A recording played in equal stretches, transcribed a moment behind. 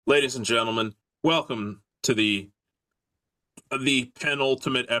Ladies and gentlemen, welcome to the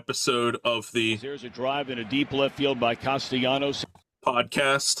penultimate episode of the There's a drive in a deep left field by Castellanos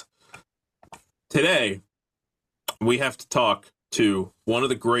podcast. Today, we have to talk to one of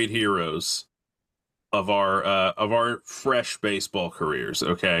the great heroes of our fresh baseball careers.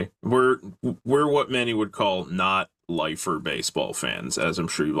 Okay, we're what many would call not lifer baseball fans, as I'm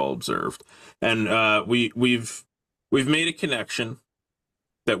sure you've all observed, and we've made a connection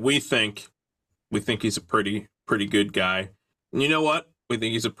that we think he's a pretty good guy. And you know what? We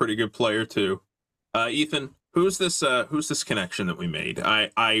think he's a pretty good player too. Ethan, who's this connection that we made?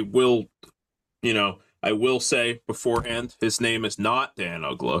 I will say beforehand, his name is not Dan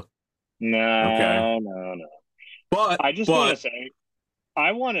Ugla. No. But I just want to say,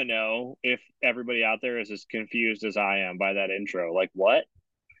 I want to know if everybody out there is as confused as I am by that intro. Like, what?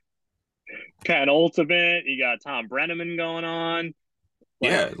 Penultimate, you got Tom Brenneman going on.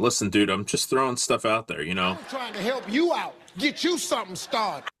 Yeah, listen, dude, I'm just throwing stuff out there, I'm trying to help you out, get you something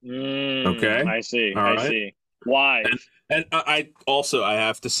started. Okay. I see. All right. See. Why? And I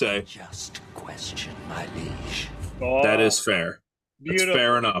have to say, Just question, my liege. that is fair. Beautiful. It's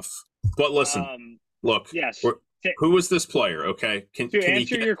fair enough. But listen, look. Yes. Who is this player? Okay. To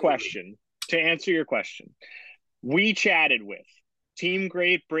answer your question, we chatted with Team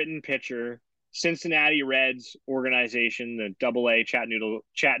Great Britain pitcher, Cincinnati Reds organization, the AA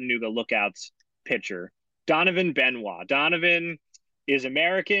Chattanooga Lookouts pitcher, Donovan Benoit. Donovan is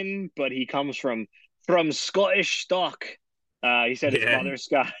American, but he comes from Scottish stock. He said his mother's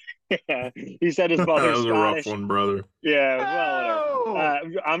Scottish. He said his mother's Scottish. That was a rough one, brother. Yeah, well,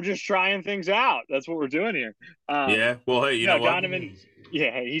 whatever. I'm just trying things out. That's what we're doing here. Well, hey, you know what? Donovan.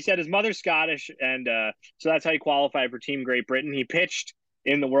 Yeah, he said his mother's Scottish, and so that's how he qualified for Team Great Britain. He pitched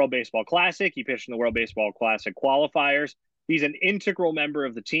in the World Baseball Classic. He pitched in the World Baseball Classic qualifiers. He's an integral member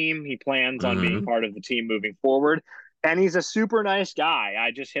of the team. He plans on being part of the team moving forward. And he's a super nice guy. I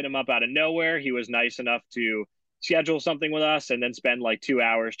just hit him up out of nowhere. He was nice enough to schedule something with us and then spend like 2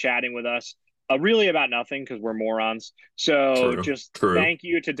 hours chatting with us. Really about nothing because we're morons. So True. Thank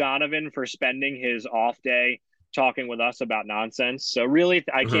you to Donovan for spending his off day talking with us about nonsense. So really,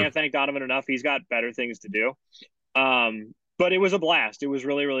 I can't thank Donovan enough. He's got better things to do. But it was a blast. It was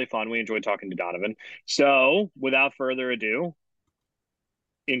really, really fun. We enjoyed talking to Donovan. So without further ado,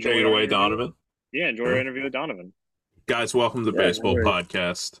 enjoy it away, Donovan. Yeah, enjoy our interview with Donovan. Guys, welcome to the Baseball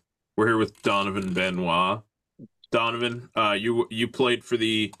Podcast. We're here with Donovan Benoit. Donovan, you played for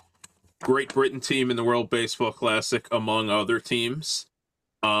the Great Britain team in the World Baseball Classic, among other teams.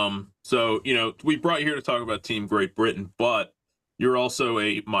 So, we brought you here to talk about Team Great Britain, but you're also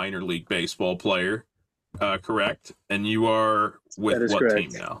a minor league baseball player. Correct, and you are with what team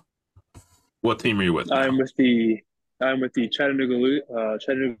now? What team are you with now? I'm with the Chattanooga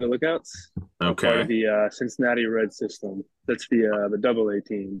Lookouts. Okay, part of the Cincinnati Reds system. That's the AA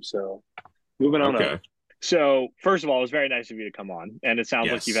team. So moving on up. So first of all, it was very nice of you to come on, and it sounds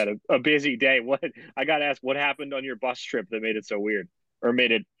like you've had a busy day. I got to ask, what happened on your bus trip that made it so weird, or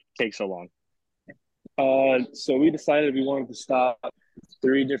made it take so long? So we decided we wanted to stop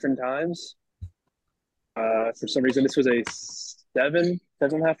 3 different times. For some reason, this was a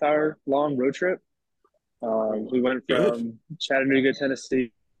 7.5 hour long road trip. We went from Chattanooga,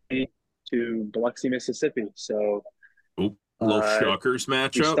 Tennessee to Biloxi, Mississippi. So, little Shockers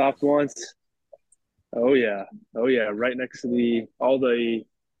matchup. We stopped once. Oh yeah, right next to all the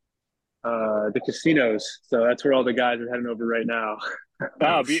casinos. So that's where all the guys are heading over right now.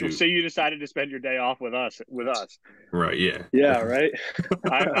 So you decided to spend your day off with us. Right, yeah. Yeah, right.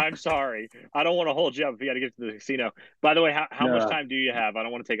 I'm sorry. I don't want to hold you up if you got to get to the casino. By the way, how much time do you have? I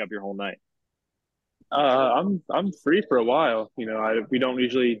don't want to take up your whole night. I'm free for a while. We don't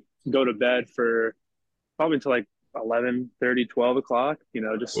usually go to bed for probably until like 11:30, 12 o'clock.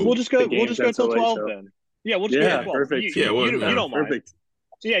 We'll just go till 12 then. Yeah, we'll just go till 12. Perfect. You don't mind. Perfect.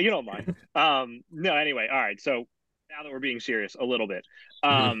 Yeah, you don't mind. No, anyway, all right. So now that we're being serious a little bit.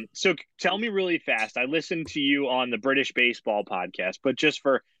 So tell me really fast. I listened to you on the British Baseball podcast, but just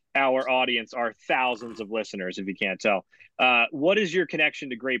for our audience, our thousands of listeners, if you can't tell, what is your connection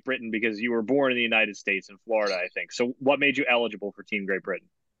to Great Britain? Because you were born in the United States, in Florida, I think. So what made you eligible for Team Great Britain?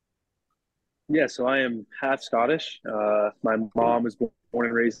 Yeah, so I am half Scottish. My mom was born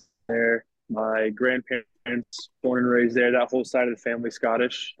and raised there. My grandparents born and raised there. That whole side of the family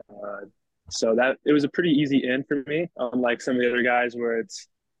Scottish. So it was a pretty easy in for me, unlike some of the other guys where it's,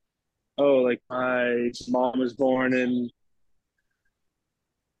 like my mom was born in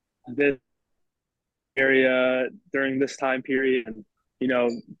this area during this time period. And,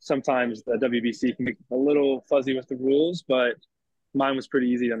 sometimes the WBC can get a little fuzzy with the rules, but mine was pretty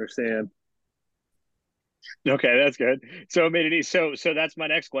easy to understand. Okay, that's good. So it made it easy. So that's my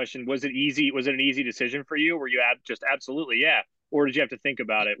next question. Was it easy? Was it an easy decision for you? Were you just absolutely yeah, or did you have to think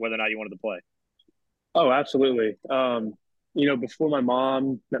about it whether or not you wanted to play? Oh, absolutely. Before my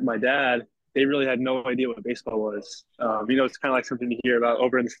mom met my dad, they really had no idea what baseball was. It's kind of like something you hear about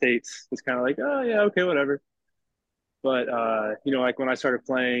over in the States. It's kind of like, oh yeah, okay, whatever. But like when I started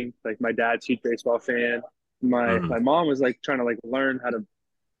playing, like my dad's a huge baseball fan. My Mhm. mom was like trying to like learn how to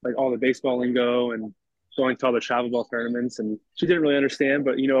like all the baseball lingo and going to all the travel ball tournaments, and she didn't really understand.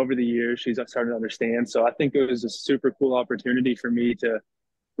 But over the years, she's started to understand. So I think it was a super cool opportunity for me to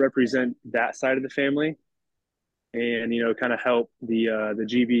represent that side of the family, and kind of help the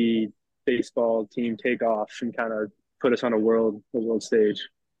GB baseball team take off and kind of put us on a world stage.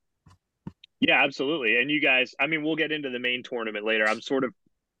 Yeah, absolutely. And you guys, I mean, we'll get into the main tournament later. I'm sort of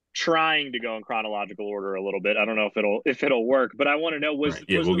trying to go in chronological order a little bit. I don't know if it'll work, but I want to know Right.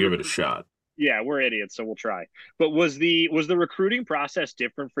 Yeah, was we'll the give it a recruit. shot. Yeah, we're idiots, so we'll try. But was the recruiting process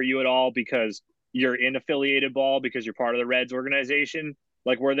different for you at all because you're in affiliated ball because you're part of the Reds organization?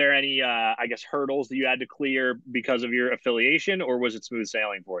 Like, were there any, I guess, hurdles that you had to clear because of your affiliation, or was it smooth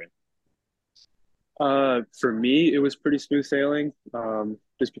sailing for you? For me, it was pretty smooth sailing.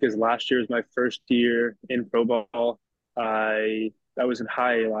 Just because last year was my first year in pro ball. I was in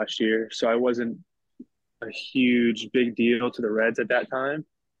high A last year, so I wasn't a huge big deal to the Reds at that time.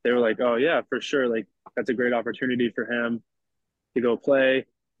 They were like, "Oh yeah, for sure, like that's a great opportunity for him to go play."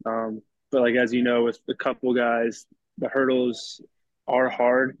 But like as you know, with a couple guys, the hurdles are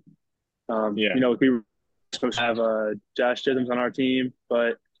hard. Yeah. We were supposed to have Josh Chisholm's on our team,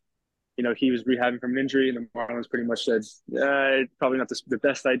 but he was rehabbing from an injury, and the Marlins pretty much said, probably not the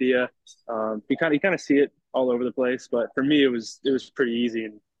best idea. You kind of see it all over the place, but for me, it was pretty easy,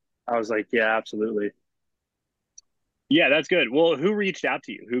 and I was like, yeah, absolutely. Yeah, that's good. Well, who reached out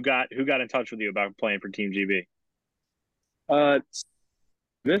to you? Who got in touch with you about playing for Team GB? Uh,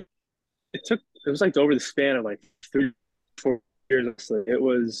 it, it was like over the span of like 3 4 years. Honestly. It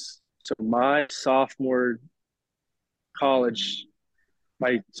was so college,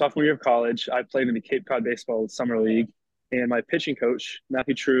 my sophomore year of college, I played in the Cape Cod Baseball Summer League, and my pitching coach,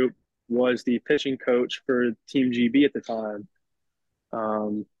 Matthew Troop, was the pitching coach for Team GB at the time.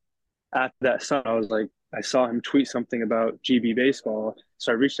 Um, After that summer, I saw him tweet something about GB baseball.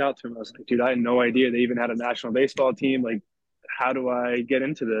 So I reached out to him. I was like, dude, I had no idea they even had a national baseball team. Like, how do I get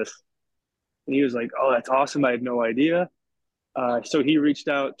into this? And he was like, oh, that's awesome. I had no idea. So he reached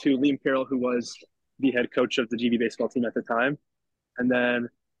out to Liam Carroll, who was the head coach of the GB baseball team at the time. And then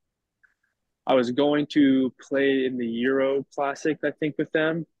I was going to play in the Euro Classic, I think, with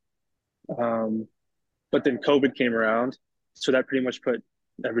them. Um, but then COVID came around. So that pretty much put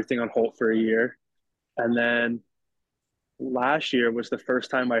everything on hold for a year. And then last year was the first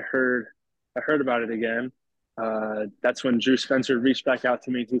time I heard about it again. That's when Drew Spencer reached back out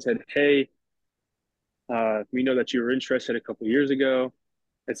to me. He said, "Hey, we know that you were interested a couple of years ago.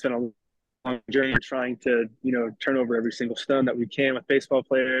 It's been a long journey trying to turn over every single stone that we can with baseball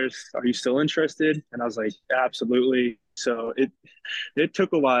players. Are you still interested?" And I was like, "Absolutely." So it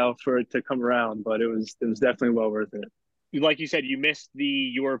took a while for it to come around, but it was definitely well worth it. Like you said, you missed the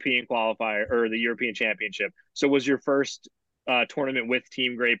European qualifier or the European Championship. So was your first tournament with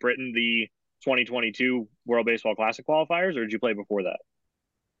Team Great Britain the 2022 World Baseball Classic qualifiers, or did you play before that?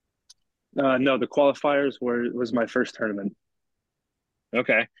 No, the qualifiers was my first tournament.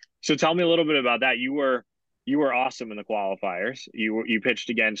 Okay, so tell me a little bit about that. You were awesome in the qualifiers. You pitched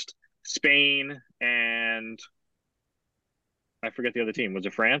against Spain and I forget the other team. Was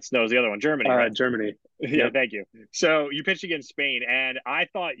it France? No, it was the other one, Germany, right? Germany. Yeah, Yep. thank you. So you pitched against Spain, and I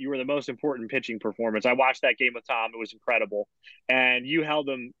thought you were the most important pitching performance. I watched that game with Tom; it was incredible, and you held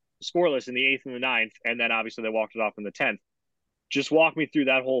them scoreless in the eighth and the ninth, and then obviously they walked it off in the 10th. Just walk me through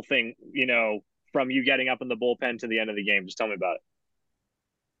that whole thing. From you getting up in the bullpen to the end of the game. Just tell me about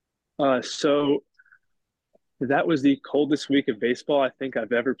it. So that was the coldest week of baseball I think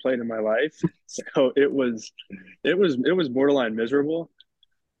I've ever played in my life. So it was borderline miserable.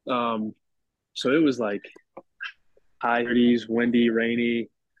 Um, so it was like high 30s, windy, rainy.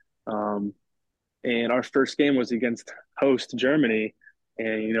 Um, and our first game was against host Germany.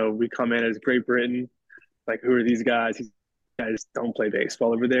 And we come in as Great Britain. Like, who are these guys? These guys don't play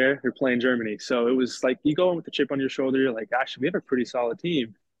baseball over there. They're playing Germany. So it was like you go in with the chip on your shoulder. You're like, actually, we have a pretty solid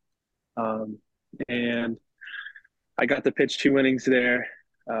team. Um, and I got to pitch 2 innings there,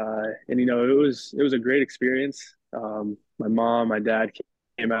 and it was a great experience. My mom, my dad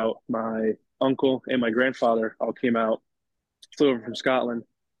came out, my uncle, and my grandfather all came out, flew over from Scotland,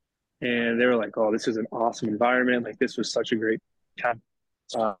 and they were like, "Oh, this is an awesome environment! Like this was such a great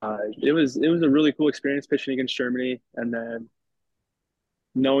It was a really cool experience pitching against Germany, and then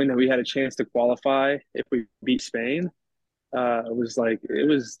knowing that we had a chance to qualify if we beat Spain. That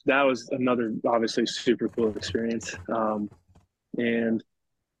was another obviously super cool experience. And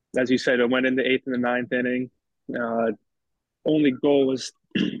as you said, it went in the eighth and the ninth inning. Uh, Only goal was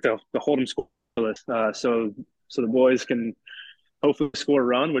to hold them scoreless, so the boys can hopefully score a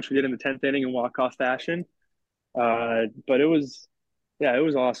run, which we did in the 10th inning in walk-off fashion. But it was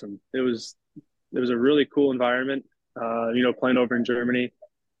awesome. It was a really cool environment. Playing over in Germany,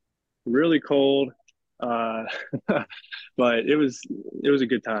 really cold, uh, but it was a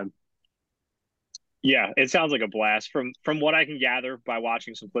good time. Yeah, it sounds like a blast. From what I can gather by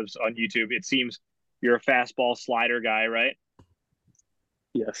watching some clips on YouTube, it seems you're a fastball slider guy, right?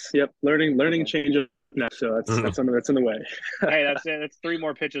 Yes, yep. Learning change up now, so that's in the way. Hey, that's three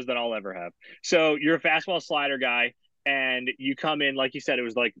more pitches than I'll ever have. So you're a fastball slider guy, and you come in like you said, it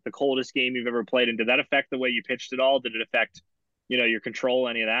was like the coldest game you've ever played. And did that affect the way you pitched at all? Did it affect, your control,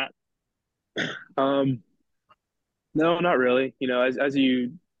 any of that? Um, no, not really.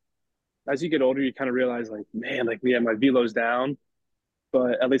 As you get older, you kind of realize like, man, like yeah, my velo's down,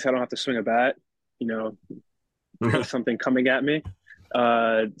 but at least I don't have to swing a bat. You know, with something coming at me.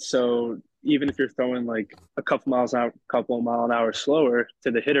 So even if you're throwing like a couple of mile an hour slower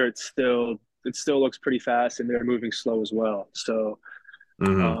to the hitter, it still looks pretty fast, and they're moving slow as well. So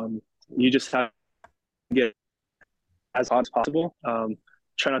you just have to get as hot as possible.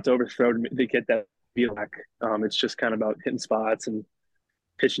 Try not to overthrow to get that feel back. It's just kind of about hitting spots and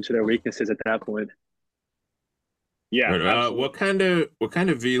pitching to their weaknesses at that point. Yeah, what kind of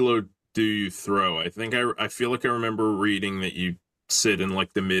velo do you throw? I feel like I remember reading that you sit in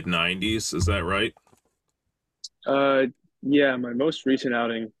like the mid 90s. Is that right? Uh, yeah, my most recent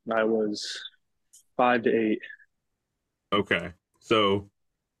outing, I was 5 to 8. Okay. So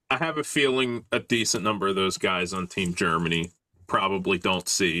I have a feeling a decent number of those guys on Team Germany probably don't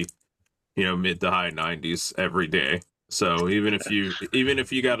see, mid to high 90s every day. So even if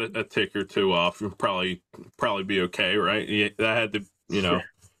you got a tick or two off, you'll probably be okay, right? Yeah, that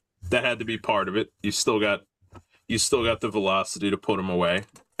had to be part of it. You still got the velocity to put them away,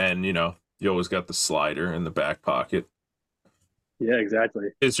 and you always got the slider in the back pocket. Yeah, exactly.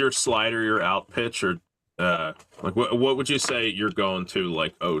 Is your slider your out pitch, or like what would you say you're going to,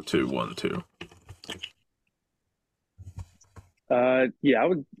 like 0-2, 1-2? Yeah,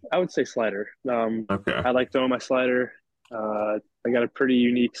 I would say slider. Okay. I like throwing my slider. I got a pretty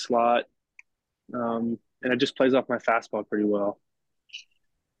unique slot, and it just plays off my fastball pretty well.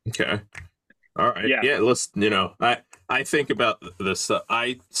 Okay. All right. yeah, Yeah, let's, I think about this.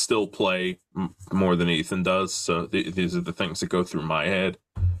 I still play more than Ethan does, so these are the things that go through my head.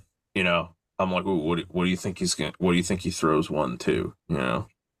 I'm like, ooh, what do you think what do you think he throws 1-2? So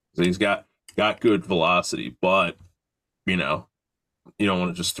he's got good velocity, but you don't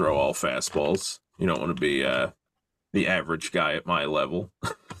want to just throw all fastballs. You don't want to be the average guy at my level.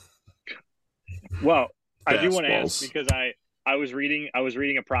 Well, I do want to ask Fastballs. because I was reading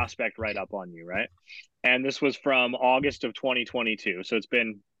a prospect write up on you, right? And this was from August of 2022, so it's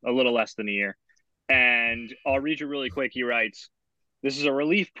been a little less than a year. And I'll read you really quick. He writes, "This is a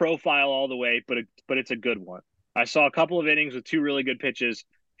relief profile all the way, but it's a good one. I saw a couple of innings with two really good pitches.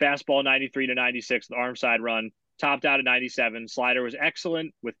 Fastball 93 to 96, the arm side run, topped out at 97. Slider was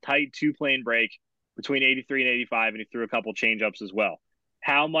excellent with tight two-plane break between 83 and 85, and he threw a couple changeups as well.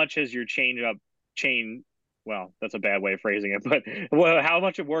 How much has your changeup chain? Well, that's a bad way of phrasing it, but how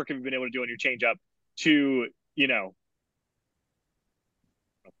much of work have you been able to do on your changeup to,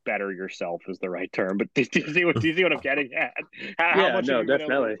 better yourself is the right term, but do you see what I'm getting at? How Yeah, much have no, you been able to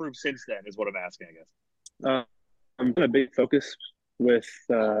definitely. improve since then is what I'm asking, I guess. Uh, I'm a big focus with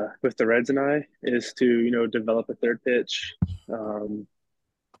the Reds and I is to develop a third pitch,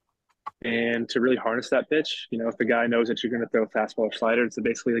 and to really harness that pitch. If the guy knows that you're going to throw a fastball or slider, it's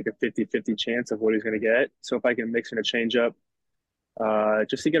basically like a 50-50 chance of what he's going to get. So if I can mix in a changeup,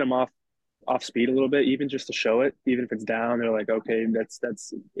 just to get him off speed a little bit, even just to show it, even if it's down, they're like, okay,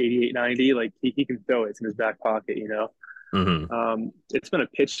 that's 88, 90. Like he can throw it. It's in his back pocket. Mm-hmm. It's been a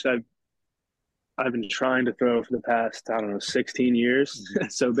pitch that I've been trying to throw for the past, I don't know, 16 years.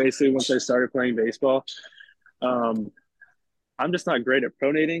 So basically, once I started playing baseball, um, I'm just not great at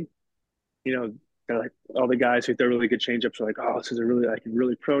pronating. Like all the guys who throw really good changeups are like, oh, I can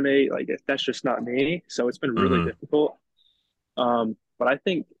really pronate. Like that's just not me. So it's been really Mm-hmm. difficult. But I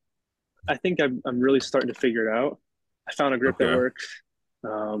think I'm really starting to figure it out. I found a grip that Okay. works,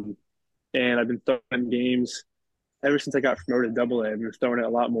 and I've been throwing games ever since I got promoted to Double A. I've been throwing it a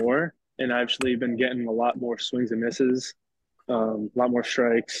lot more, and I've actually been getting a lot more swings and misses. a lot more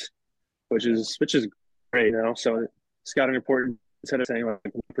strikes, which is great, you know. So scouting report, instead of saying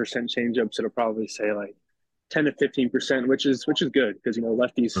like 1% changeups, it'll probably say like 10 to 15%, which is good because you know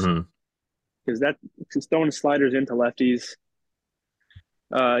lefties, Hmm. because that because throwing sliders into lefties,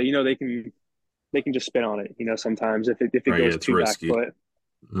 you know they can just spin on it, you know, sometimes if it Right, yeah, goes it's too back risky. foot,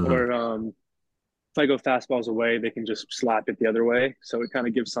 Hmm. or if I go fastballs away, they can just slap it the other way. So it kind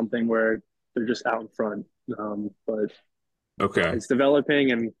of gives something where they're just out in front. But Okay. it's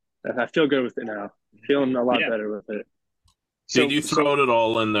developing, and I feel good with it now. Feeling a lot Yeah. better with it. Did So you throw so it at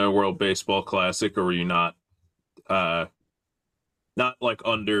all in the World Baseball Classic, or were you uh not like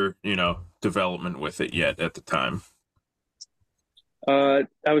under, development with it yet at the time? I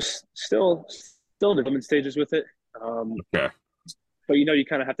was still in development stages with it. Okay. But you know, you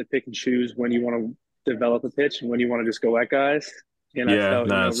kind of have to pick and choose when you want to develop a pitch and when you want to just go at guys. And I Yeah, felt,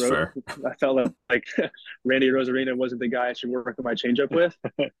 no, that's fair. I felt like Randy Rosarina wasn't the guy I should work my changeup with.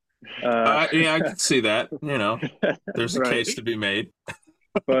 Yeah, I could see that. There's a right. case to be made.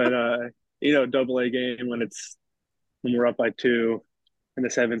 But you know, double A game when we're up by two in the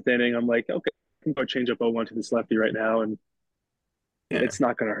seventh inning, I'm like, okay, I can go change up 0-1 to this lefty right now, and Yeah. it's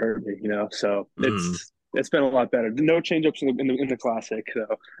not going to hurt me, you know. So Mm. it's been a lot better. No changeups in the classic,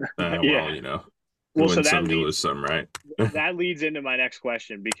 though. Well, yeah. you Well, so win some, you lose some, right? that leads into my next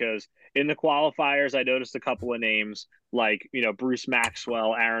question because in the qualifiers, I noticed a couple of names like, Bruce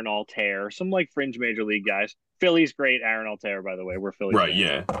Maxwell, Aaron Altair, some like fringe major league guys. Philly's great, Aaron Altair, by the way. We're Philly Right,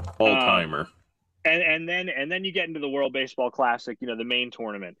 fans. yeah. All timer. And then you get into the World Baseball Classic, the main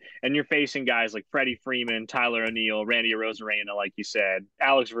tournament, and you're facing guys like Freddie Freeman, Tyler O'Neill, Randy Arozarena, like you said,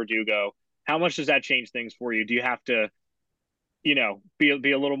 Alex Verdugo. How much does that change things for you? Do you have to, be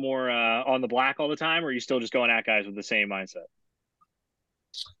a little more on the black all the time, or are you still just going at guys with the same mindset?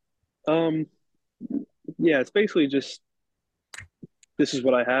 Um, yeah, it's basically just this is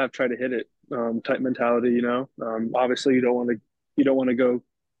what I have. Try to hit it. Type mentality, you know. Obviously, you don't want to go.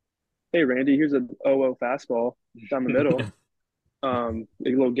 Hey, Randy, here's a 0-0 fastball down the middle. A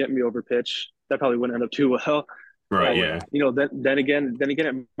little get me over pitch that probably wouldn't end up too well. Right, Or yeah. you know, then again,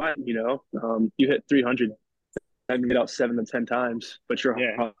 it might. You know, you hit 300 and get out 7 to 10 times, but you're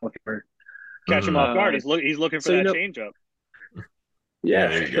Yeah, Hawker. catch him off guard. Uh, He's looking for so you that know, changeup. Yeah, yeah,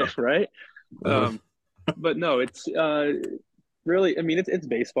 there you go. right. Uh, But no, it's really. I mean, it's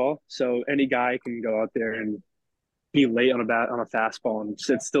baseball, so any guy can go out there and be late on a fastball, and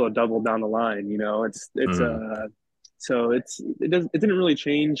it's still a double down the line. You know, mm, so it didn't really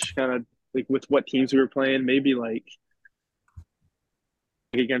change kind of like with what teams we were playing. Maybe like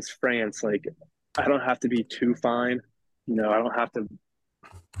against France, like I don't have to be too fine. You know, I don't have to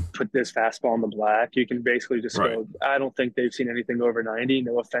put this fastball in the black. You can basically just right, go. I don't think they've seen anything over 90.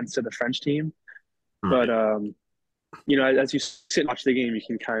 No offense to the French team, but right. you know, as you sit and watch the game, you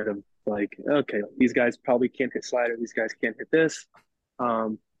can kind of like, okay, these guys probably can't hit slider. These guys can't hit this.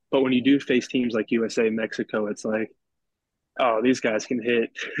 Um, but when you do face teams like USA, Mexico, it's like, oh, these guys can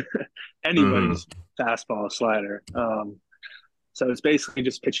hit Hmm. anybody's fastball slider. So it's basically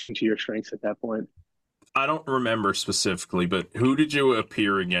just pitching to your strengths at that point. I don't remember specifically, but who did you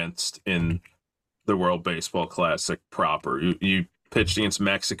appear against in the World Baseball Classic proper? You pitched against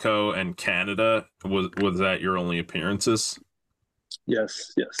Mexico and Canada. Was that your only appearances?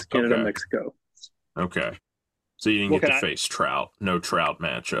 Yes, yes, Canada, Okay. Mexico. Okay. So you didn't What get can to I? face Trout. No Trout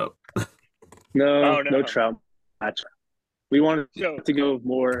matchup. No, Oh no no. Trout match. We wanted So to go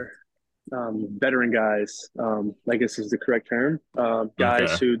more veteran guys. I guess is the correct term.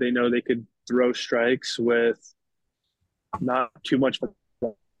 Guys Okay. who they know they could throw strikes with not too much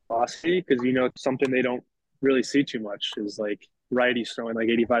velocity, because you know something they don't really see too much is like righties throwing like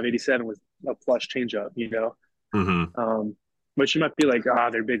 85, 87 with a flush changeup, you know. Hmm. Which you might be like,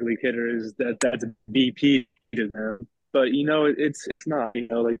 they're big league hitters. That's a BP to them. But you know, it's not. You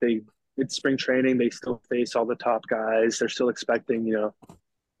know, like it's spring training. They still face all the top guys. They're still expecting, you know,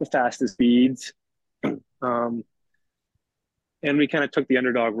 the fastest speeds. Um, and we kind of took the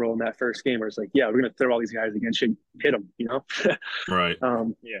underdog role in that first game, where it's like, yeah, we're gonna throw all these guys against you, hit them, you know. Right.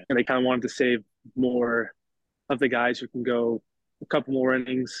 yeah. And they kind of wanted to save more of the guys who can go a couple more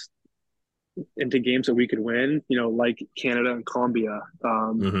innings into games that we could win, you know, like Canada and Colombia.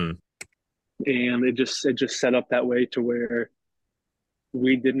 Hmm. And it just set up that way to where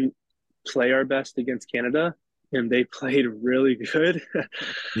we didn't play our best against Canada, and they played really good.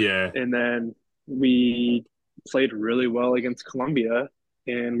 Yeah. And then we played really well against Colombia,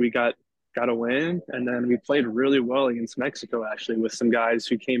 and we got a win. And then we played really well against Mexico, actually, with some guys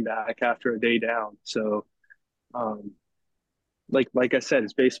who came back after a day down. So, um, like I said,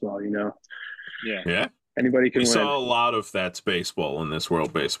 it's baseball, you know. Yeah. Yeah. Anybody can We win. saw a lot of that's baseball in this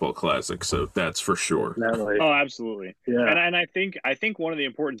World Baseball Classic, so that's for sure. Oh, absolutely. Yeah. And I think one of the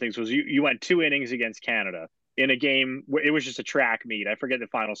important things was you went 2 innings against Canada in a game where it was just a track meet. I forget the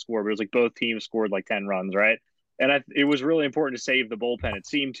final score, but it was like both teams scored like 10 runs, right? And it was really important to save the bullpen. It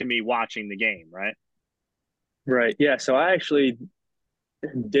seemed to me watching the game, right? Right. Yeah. So I actually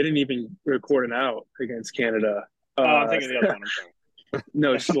didn't even record an out against Canada. I'm thinking the other one. I'm sorry.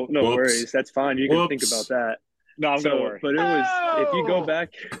 No Whoops. worries. That's fine. You can think about that. No, I'm gonna worry. But it was if you go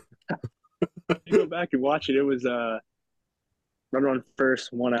back, and watch it. It was runner on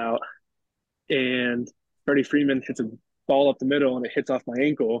first, 1 out, and Freddie Freeman hits a ball up the middle and it hits off my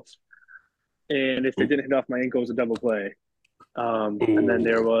ankle. And if it didn't hit off my ankle, it was a double play. And then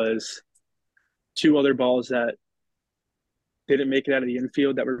there was 2 other balls that didn't make it out of the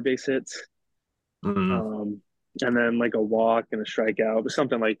infield that were base hits. Mm-hmm. And then like a walk and a strikeout, but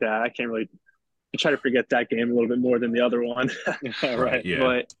something like that. I try to forget that game a little bit more than the other one. Right.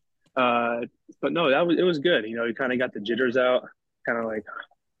 Yeah. But no, it was good. You know, you kind of got the jitters out, kind of like,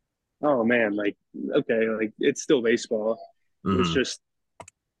 oh man, like, okay, like it's still baseball. Mm-hmm. It's just,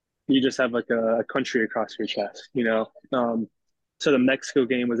 you just have like a country across your chest, you know? So the Mexico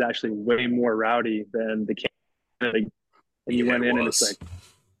game was actually way more rowdy than the Canada. And you went in and it's like,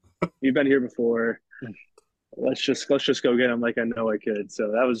 you've been here before. Let's just go get them like I know I could.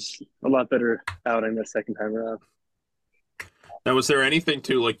 So that was a lot better outing that second time around. Now, was there anything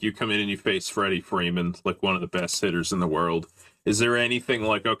to, like, you come in and you face Freddie Freeman, like one of the best hitters in the world? Is there anything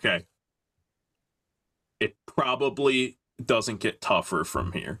like, okay, it probably doesn't get tougher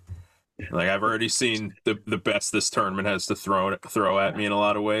from here? Like, I've already seen the best this tournament has to throw at me in a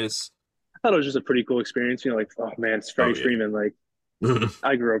lot of ways. I thought it was just a pretty cool experience. You know, like, oh man, it's Freddie Freeman. Like,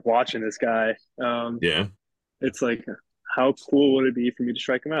 I grew up watching this guy. Yeah. It's like, how cool would it be for me to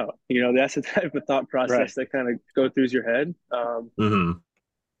strike him out? You know, that's the type of thought process that kind of go through your head. But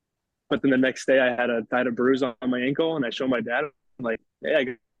then the next day I had a bruise on my ankle and I showed my dad, I'm like, hey, I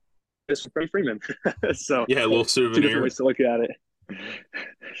got this is Freddie Freeman. So yeah, a little souvenir. 2 different ways to look at it.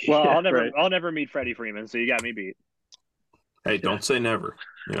 Well, I'll never meet Freddie Freeman, so you got me beat. Hey, don't say never,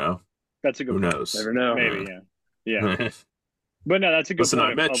 you know. That's a good Who point. knows? Never know. Maybe, yeah. But no, that's a good Listen,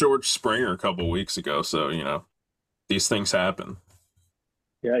 point. I met George Springer a couple weeks ago, so, you know, these things happen.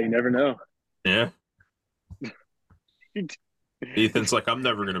 Yeah, you never know. Yeah. Ethan's like, I'm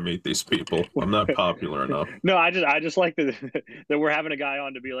never going to meet these people. I'm not popular enough. No, I just like that we're having a guy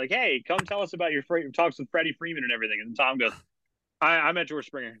on to be like, hey, come tell us about your talks with Freddie Freeman and everything. And Tom goes, I met George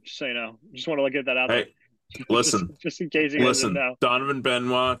Springer, just so you know. Just want to get that out there. Listen. just in case you guys didn't know. Donovan,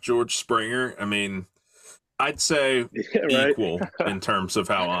 Benoit, George Springer, I mean, I'd say equal in terms of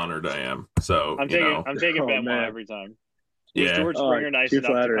how honored I am. So I'm taking Benoit every time. Yeah. Is George Springer nice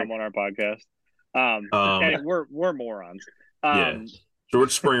enough to come on our podcast? And we're morons. Yeah.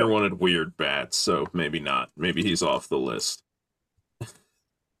 George Springer wanted weird bats, so maybe not. Maybe he's off the list.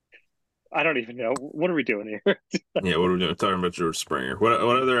 I don't even know. What are we doing here? Yeah, what are we doing? Talking about George Springer. What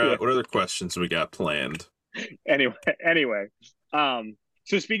other questions we got planned? Anyway.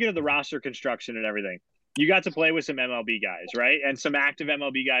 So speaking of the roster construction and everything, you got to play with some MLB guys, right? And some active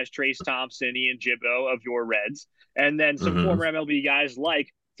MLB guys, Trace Thompson, Ian Jibbo of your Reds, and then some former MLB guys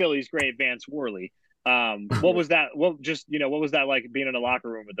like Phillies great Vance Worley. What was that? What was that like being in a locker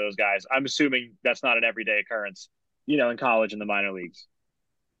room with those guys? I'm assuming that's not an everyday occurrence, you know, in college and the minor leagues.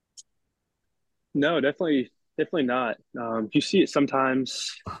 No, definitely not. You see it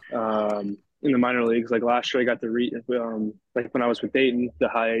sometimes in the minor leagues. Like last year, I got to like when I was with Dayton, the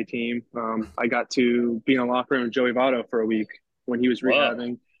high A team. I got to be in a locker room with Joey Votto for a week when he was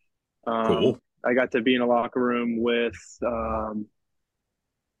rehabbing. Cool. I got to be in a locker room with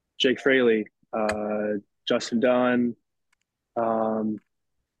Jake Fraley, Justin Dunn,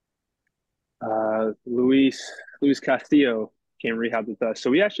 Luis Castillo came rehab with us. So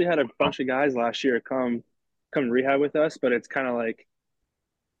we actually had a bunch of guys last year come rehab with us, but it's kind of like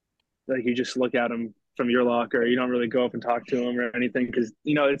you just look at them from your locker. You don't really go up and talk to them or anything because,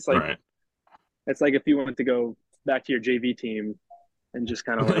 you know, it's like it's like if you went to go back to your JV team and just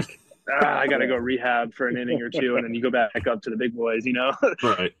kind of like, I got to go rehab for an inning or two, and then you go back up to the big boys, you know?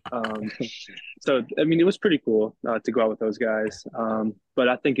 Right. So, I mean, it was pretty cool to go out with those guys. But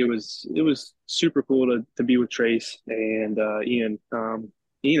I think it was super cool to be with Trace and Ian.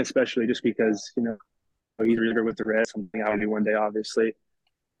 Ian especially just because, you know, he's with the Reds, something I'll do one day, obviously.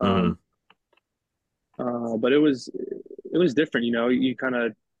 But it was different, you know. You kind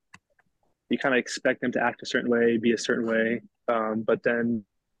of expect them to act a certain way, be a certain way, but then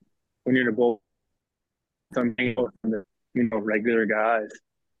when you're in a bowl, you know, regular guys.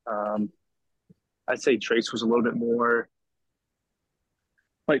 I'd say Trace was a little bit more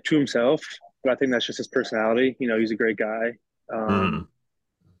like to himself, but I think that's just his personality. He's a great guy. Mm.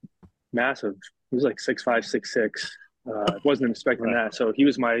 Massive. He was like 6'5", 6'6". Wasn't expecting Right. that. So he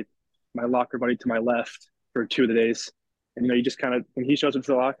was my locker buddy to my left for 2 of the days. And you just kind of, when he shows up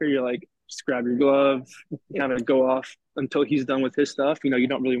to the locker, you're like, just grab your glove, kind of go off until he's done with his stuff. You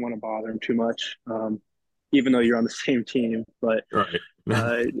don't really want to bother him too much, even though you're on the same team. But Right.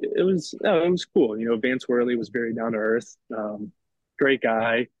 it was cool. Vance Worley was very down to earth. Great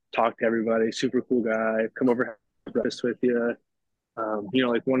guy, talked to everybody, super cool guy. Come over, have breakfast with you.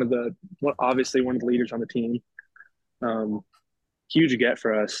 Like obviously one of the leaders on the team. Huge get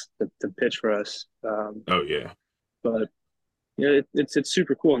for us to pitch for us. Oh yeah. But it's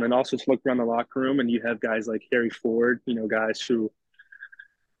super cool. And then also to look around the locker room and you have guys like Harry Ford, guys who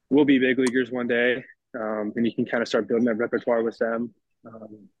will be big leaguers one day. And you can kind of start building that repertoire with them.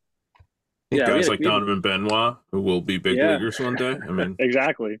 Guys like Donovan, Benoit, who will be big leaguers one day. I mean,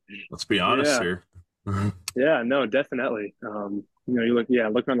 Exactly. let's be honest here. Yeah, no, definitely. You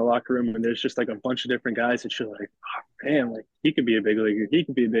look around the locker room and there's just like a bunch of different guys that you're like, oh, man, like he could be a big leaguer. He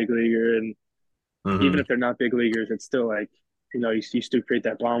could be a big leaguer. And even if they're not big leaguers, it's still like, you still create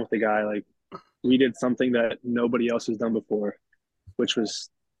that bond with the guy. Like we did something that nobody else has done before, which was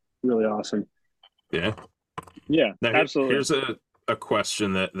really awesome. Yeah. Yeah, now, absolutely. Here's a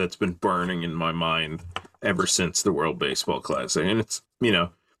question that's been burning in my mind ever since the World Baseball Classic. And it's,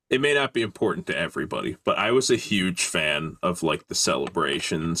 it may not be important to everybody, but I was a huge fan of like the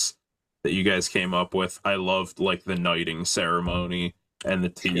celebrations that you guys came up with. I loved like the knighting ceremony and the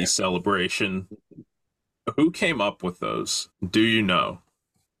tea celebration. Who came up with those? Do you know?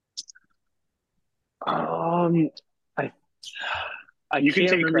 I You can can't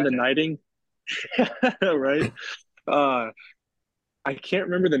take remember the credit. knighting, right? I can't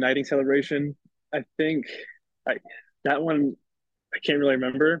remember the knighting celebration. I think that one I can't really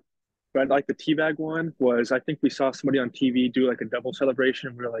remember. But like the teabag one was, I think we saw somebody on TV do like a double celebration,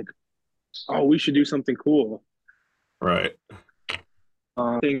 and we were like, "Oh, we should do something cool." Right.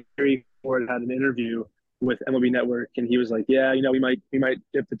 I think Gary Ford had an interview with MLB Network, and he was like, "Yeah, we might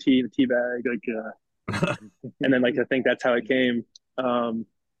dip the tea in the tea bag, like," and then like I think that's how it came.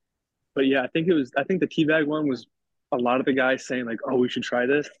 But yeah, I think the tea bag one was a lot of the guys saying like, "Oh, we should try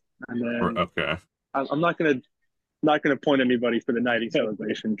this," and then Okay. I'm not gonna point anybody for the knighting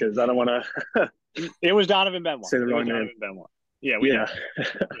celebration because I don't want to. It was Donovan Benoit. Say the wrong name. Donovan Benoit. Yeah,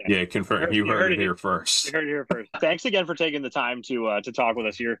 Yeah, confirm. You heard it here first. You heard it here first. Thanks again for taking the time to talk with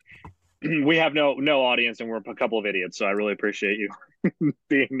us here. We have no audience and we're a couple of idiots, so I really appreciate you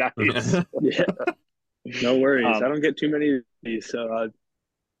being nice. Yeah, no worries. I don't get too many of these, so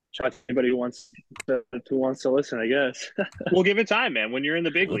try to anybody who wants to listen, I guess. We'll give it time, man. When you're in the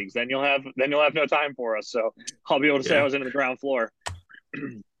big leagues, then you'll have no time for us. So I'll be able to say I was in the ground floor.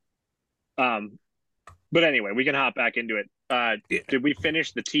 But anyway, we can hop back into it. Did we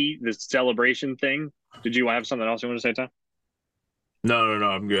finish the celebration thing? Did you have something else you want to say, Tom? No,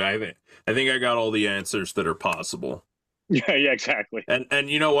 I'm good. I think I got all the answers that are possible. Yeah, exactly. And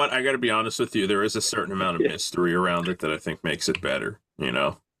you know what? I got to be honest with you. There is a certain amount of mystery around it that I think makes it better.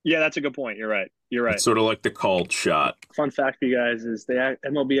 Yeah, that's a good point. You're right. It's sort of like the called shot. Fun fact for you guys is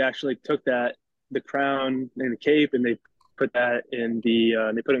MLB actually took the crown and the cape, and they put that in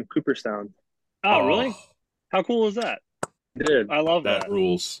they put it in Cooperstown. Oh, really? How cool is that? They did. I love that. That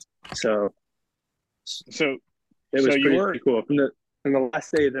rules. So it was pretty cool from the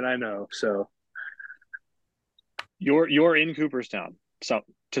last day that I know. So you're in Cooperstown,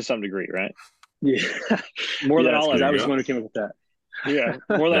 to some degree, right? Yeah, More than I'll ever. I was the one who came up with that. Yeah,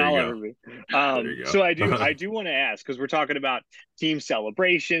 more than I'll ever be. So I do want to ask, because we're talking about team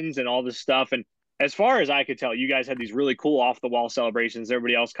celebrations and all this stuff, and as far as I could tell, you guys had these really cool off the wall celebrations.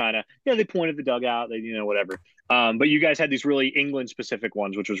 Everybody else kind of, they pointed the dugout, they whatever. But you guys had these really England specific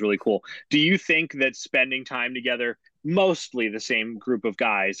ones, which was really cool. Do you think that spending time together, mostly the same group of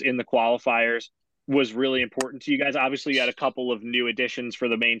guys in the qualifiers, was really important to you guys? Obviously, you had a couple of new additions for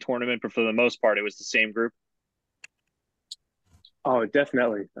the main tournament, but for the most part, it was the same group. Oh,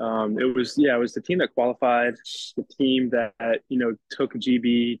 definitely. It was the team that qualified, the team that took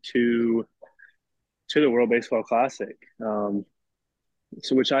GB to the World Baseball Classic. So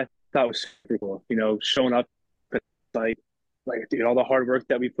which I thought was super cool. Showing up like dude, all the hard work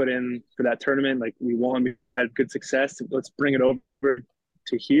that we put in for that tournament, like we won, we had good success. Let's bring it over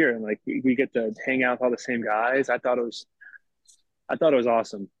to here, and like we get to hang out with all the same guys. I thought it was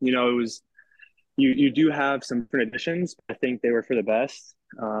awesome. It was. You do have some different additions. I think they were for the best.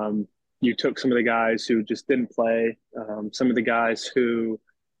 You took some of the guys who just didn't play, some of the guys who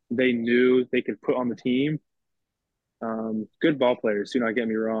they knew they could put on the team. Good ball players, do not get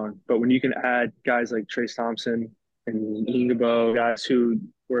me wrong, but when you can add guys like Trace Thompson and Ingabo, guys who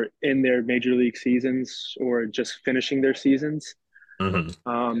were in their major league seasons or just finishing their seasons,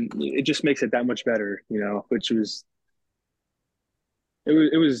 it just makes it that much better, which was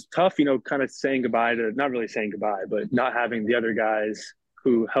it was tough, kind of saying goodbye to, not really saying goodbye, but not having the other guys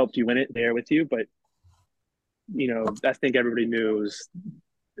who helped you win it there with you. But I think everybody knew it was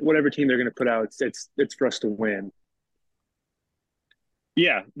whatever team they're going to put out, it's for us to win.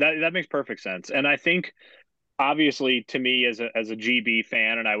 Yeah, that makes perfect sense. And I think obviously to me as a GB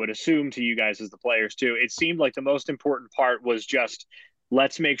fan, and I would assume to you guys as the players too, it seemed like the most important part was just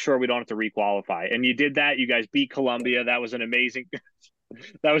let's make sure we don't have to requalify. And you did that. You guys beat Columbia. That was an amazing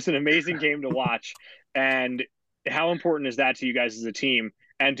game to watch. And how important is that to you guys as a team?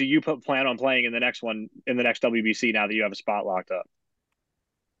 And do you plan on playing in the next WBC now that you have a spot locked up?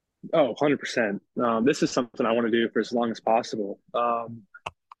 Oh, 100%. This is something I want to do for as long as possible.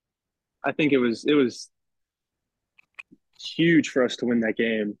 I think it was huge for us to win that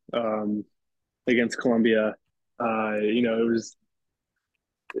game against Columbia.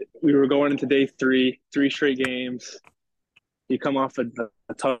 We were going into day three straight games. You come off a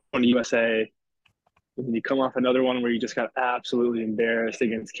tough one to USA, and then you come off another one where you just got absolutely embarrassed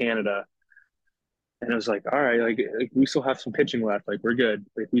against Canada. And it was like, all right, like we still have some pitching left. Like we're good.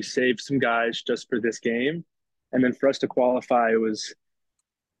 Like we saved some guys just for this game. And then for us to qualify, we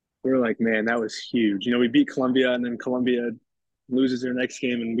were like, man, that was huge. We beat Columbia, and then Columbia loses their next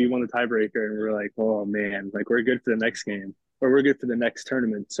game and we won the tiebreaker. And we're like, oh man, like we're good for the next game, or we're good for the next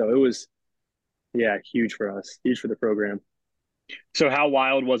tournament. So it was, yeah, huge for us, huge for the program. So how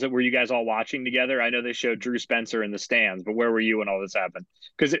wild was it? Were you guys all watching together? I know they showed Drew Spencer in the stands, but where were you when all this happened?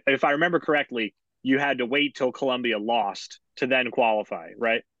 Because if I remember correctly, you had to wait till Columbia lost to then qualify,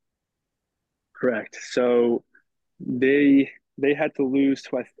 right? Correct. So they had to lose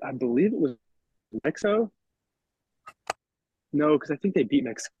to, I believe it was Mexico. No, because I think they beat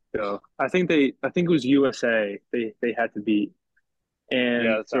Mexico. I think it was USA. They had to beat. And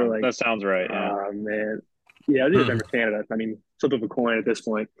yeah, that sounds right. Yeah. Oh man, yeah, I do remember Canada. I mean, flip of a coin at this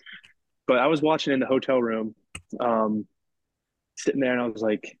point. But I was watching in the hotel room, sitting there, and I was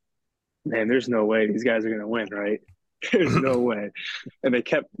like, man, there's no way these guys are gonna win, right? There's no way. And they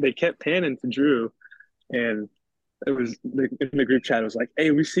kept panning to Drew, and it was in the group chat. It was like,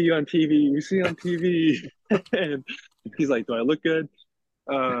 hey, we see you on TV. We see you on TV. And he's like, do I look good?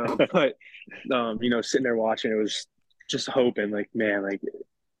 But sitting there watching, it was just hoping, like, man, like,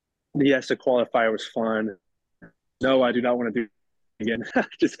 yes, the qualifier was fun. No, I do not want to do it again,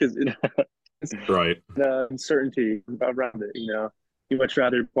 just because right, the uncertainty around it. You much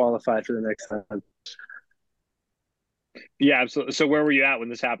rather qualify for the next time. Yeah, absolutely. So where were you at when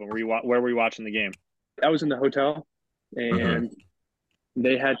this happened? Where were you watching the game? I was in the hotel, and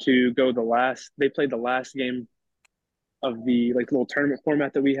they had to go they played the last game of the little tournament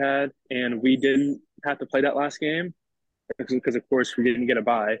format that we had, and we didn't have to play that last game because of course we didn't get a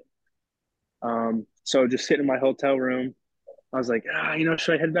bye. So just sitting in my hotel room, I was like,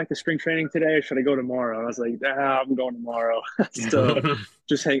 should I head back to spring training today or should I go tomorrow? And I was like, I'm going tomorrow. So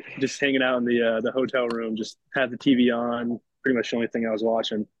just hanging out in the hotel room, just had the TV on, pretty much the only thing I was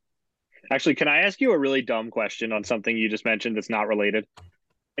watching. Actually, can I ask you a really dumb question on something you just mentioned that's not related?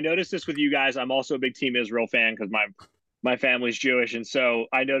 I noticed this with you guys. I'm also a big Team Israel fan because my family's Jewish, and so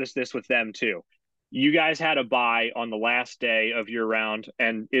I noticed this with them too. You guys had a bye on the last day of your round,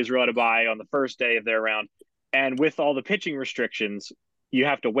 and Israel had a bye on the first day of their round. And with all the pitching restrictions, you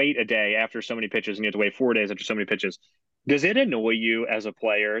have to wait a day after so many pitches, and you have to wait 4 days after so many pitches. Does it annoy you as a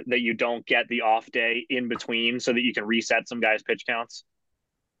player that you don't get the off day in between so that you can reset some guys' pitch counts?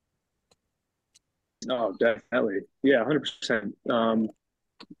 Oh, definitely. Yeah, 100%.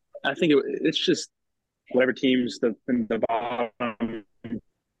 I think it's just whatever teams the bottom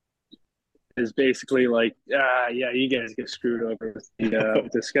is basically like, yeah, you guys get screwed over with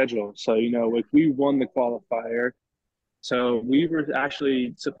the schedule. So, we won the qualifier. So we were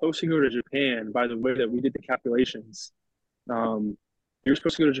actually supposed to go to Japan by the way that we did the calculations. We were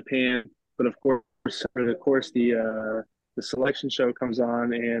supposed to go to Japan, but of course the selection show comes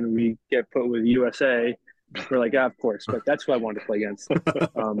on and we get put with USA. We're like, of course, but that's who I wanted to play against.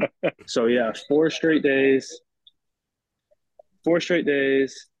 So yeah, 4 straight days.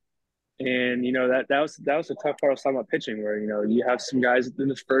 And that was the tough part I was talking about pitching, where you have some guys in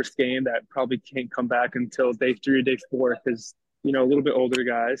the first game that probably can't come back until day 3 or day 4 because a little bit older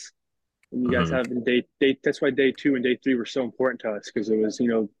guys. And you guys have in day that's why day 2 and day 3 were so important to us because it was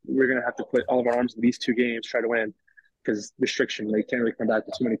we're gonna have to put all of our arms in these 2 games, try to win. because restriction, they can't really come back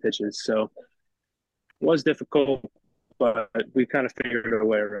to too many pitches. So it was difficult, but we kind of figured a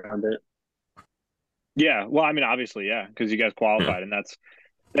way around it. Yeah, well, I mean, obviously, yeah, because you guys qualified, and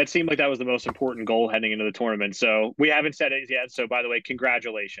that seemed like that was the most important goal heading into the tournament. So we haven't said it yet. So by the way,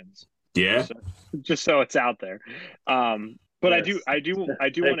 congratulations. Yeah. Just so it's out there. But Yes. I do want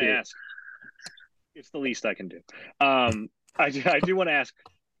to ask. It's the least I can do. I do want to ask,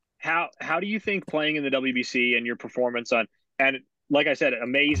 how do you think playing in the WBC and your performance and like I said,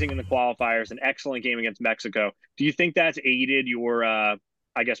 amazing in the qualifiers, an excellent game against Mexico. Do you think that's aided your, I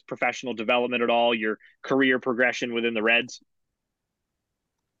guess, professional development at all, your career progression within the Reds?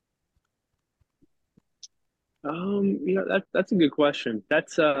 That's a good question.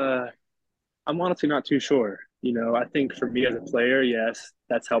 I'm honestly not too sure. I think for me as a player, yes,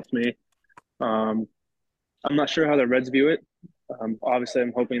 that's helped me. Um, I'm not sure how the Reds view it. Obviously,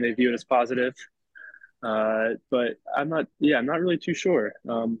 I'm hoping they view it as positive. But I'm not really too sure.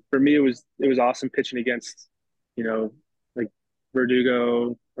 For me, it was awesome pitching against, like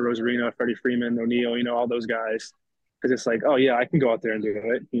Verdugo, Rosarino, Freddie Freeman, O'Neill, all those guys. Because it's like, oh yeah, I can go out there and do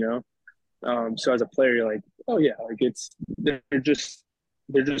it. So as a player, you're like, oh yeah, like they're just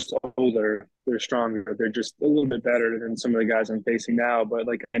older, they're stronger, they're just a little bit better than some of the guys I'm facing now. But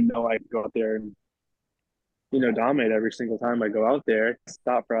like I know I can go out there and dominate every single time I go out there. It's a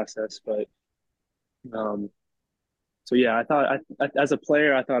thought process, but um, so yeah, as a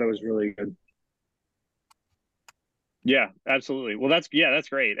player, I thought it was really good. Yeah, absolutely. Well, that's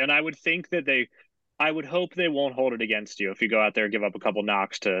great. And I would hope they won't hold it against you if you go out there and give up a couple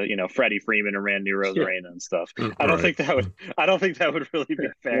knocks to, Freddie Freeman and Randy Rosarena and stuff. I don't think that would really be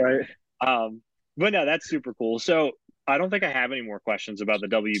fair. Right. But no, that's super cool. So I don't think I have any more questions about the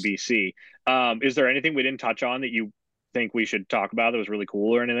WBC. Is there anything we didn't touch on that you think we should talk about that was really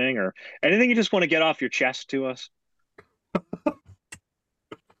cool or anything you just want to get off your chest to us?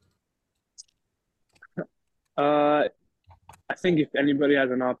 Uh, I think if anybody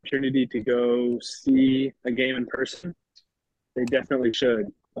has an opportunity to go see a game in person, they definitely should.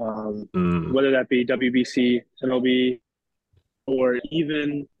 Whether that be WBC, MLB, or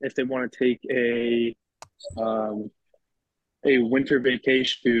even if they want to take a winter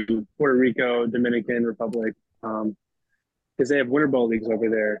vacation to Puerto Rico, Dominican Republic, because they have winter ball leagues over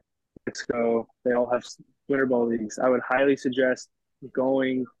there. Mexico, they all have winter ball leagues. I would highly suggest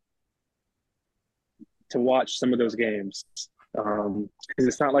going to watch some of those games. Because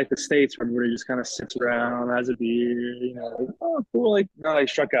it's not like the States where everybody just kind of sits around, has a beer, like, oh, cool, like, no, I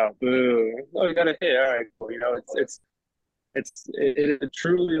struck out, boo, oh, you got a hit, all right, cool, it's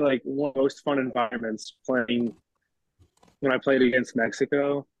truly like one of the most fun environments playing when I played against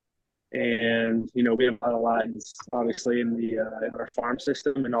Mexico. And we have a lot of Latins obviously in our farm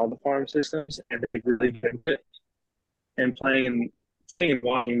system and all the farm systems, and they really get it. And playing and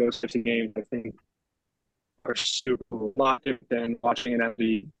watching those types of games, I think, are super cool. A lot different than watching an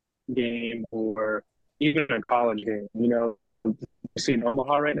MLB game or even a college game. You see in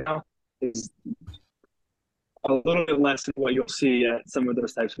Omaha right now is a little bit less than what you'll see at some of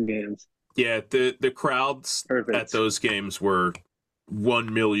those types of games. Yeah, the crowds Perfect. at those games were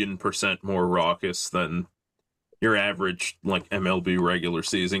 1,000,000% more raucous than your average like MLB regular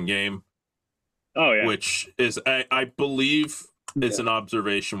season game. Oh yeah, which is I believe it's an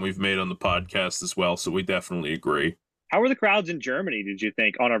observation we've made on the podcast as well, so we definitely agree. How were the crowds in Germany, did you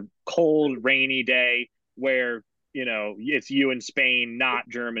think, on a cold, rainy day where, it's you in Spain, not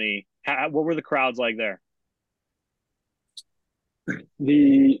Germany? What were the crowds like there?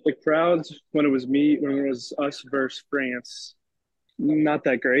 The crowds when it was us versus France, not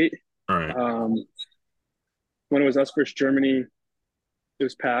that great. All right. When it was us versus Germany, it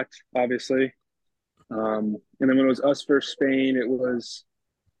was packed, obviously. And then when it was us versus Spain, it was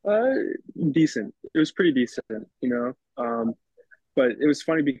decent. It was pretty decent, but it was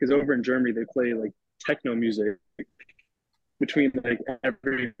funny because over in Germany they play like techno music between like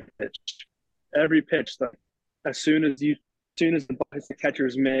every pitch. Like as soon as the ball hits the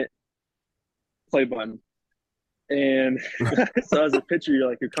catcher's mitt, play button. And so as a pitcher,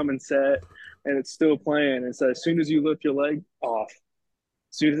 you're coming set, and it's still playing. And so as soon as you lift your leg, off.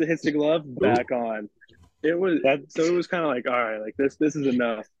 As soon as it hits the glove, back on. It was kind of like, all right, like this is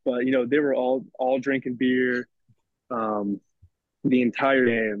enough. But they were all drinking beer, the entire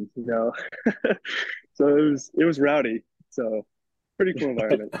game. So it was rowdy. So pretty cool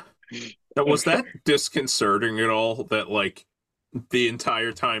environment. Was that disconcerting at all? That like the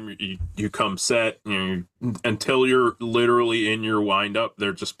entire time you come set, until you're literally in your wind up,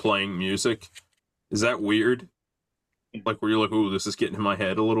 they're just playing music. Is that weird? Like where you're like, "Ooh, this is getting in my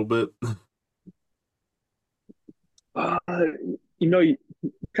head a little bit." Uh, you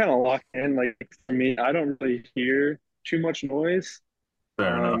kind of lock in. Like for me, I don't really hear too much noise.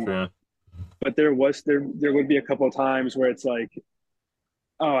 Fair enough, Um, yeah. but there would be a couple of times where it's like,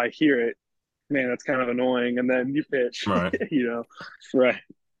 oh, I hear it. Man, that's kind of annoying. And then you pitch, Right. Right.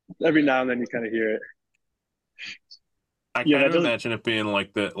 every now and then you kind of hear it. I Yeah, kind that of doesn't. imagine it being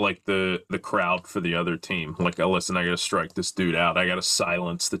like the crowd for the other team. Like, oh, listen, I gotta strike this dude out. I gotta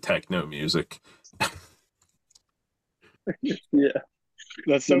silence the techno music. Yeah.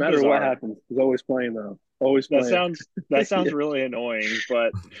 That's No so matter what bizarre. happens, he's always playing though. Always That playing. sounds that Yeah. sounds really annoying,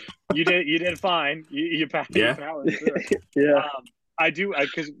 but you did fine. You Yeah. powered through it. Yeah. I do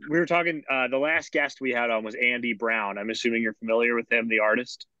because we were talking. The last guest we had on was Andy Brown. I'm assuming you're familiar with him, the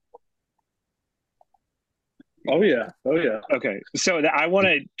artist. Oh yeah. Oh yeah. Okay, so I want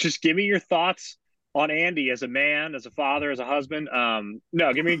to just give me your thoughts on Andy as a man, as a father, as a husband.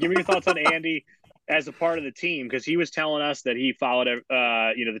 No, give me your thoughts on Andy as a part of the team because he was telling us that he followed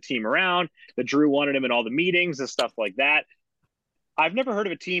the team around, that Drew wanted him in all the meetings and stuff like that. I've never heard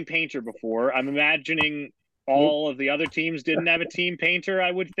of a team painter before. I'm imagining Nope. all of the other teams didn't have a team painter,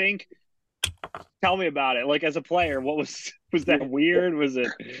 I would think. Tell me about it. Like as a player, what was that weird? Was it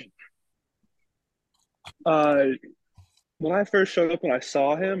Uh, when I first showed up and I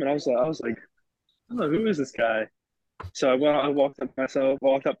saw him, and I was like, oh, who is this guy? So I walked up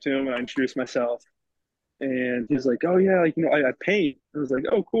to him, and I introduced myself, and he's like, oh yeah, like I paint. I was like,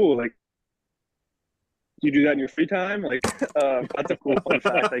 oh cool, like you do that in your free time? Like, that's a cool fun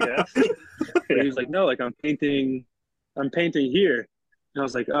fact, I guess. But he was like, no, like I'm painting here. And I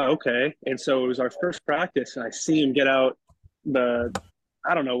was like, oh, okay. And so it was our first practice, and I see him get out the,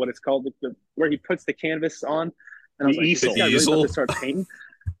 I don't know what it's called, where he puts the canvas on. And I the was like, is The this easel? guy really about to easel. start painting?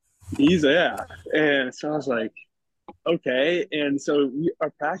 He's, yeah. And so I was like, okay. And so our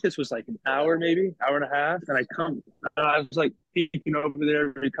practice was like an hour, maybe hour and a half. And I was like peeking over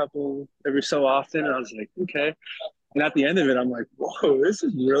there every so often. And I was like, okay. And at the end of it, I'm like, whoa, this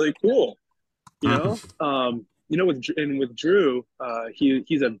is really cool. You Mhm. know, with Drew,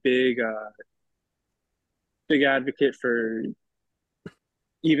 he's a big advocate for,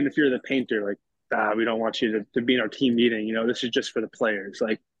 even if you're the painter, like, we don't want you to be in our team meeting. This is just for the players.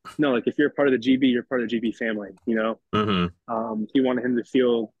 Like, no, like if you're part of the GB, you're part of the GB family. Mhm. He wanted him to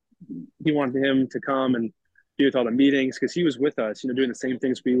feel, he wanted him to come and be with all the meetings because he was with us, doing the same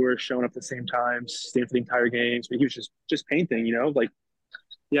things we were, showing up at the same times, staying for the entire games. But he was just painting, like,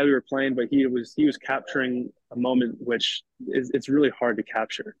 yeah, we were playing, but he was capturing a moment which it's really hard to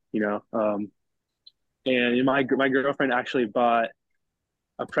capture. And my girlfriend actually bought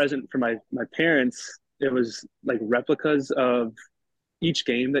a present for my parents. It was like replicas of each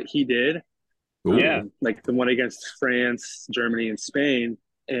game that he did, Ooh. Yeah. like the one against France, Germany, and Spain.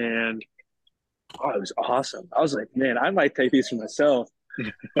 And oh, it was awesome. I was like, man, I might take these for myself.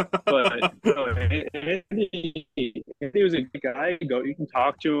 But no, Andy was a good guy. Go, you can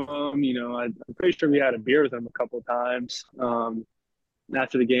talk to him. I'm pretty sure we had a beer with him a couple of times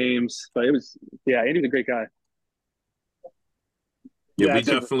after the games. But yeah, Andy was a great guy. Yeah, Yeah, we that's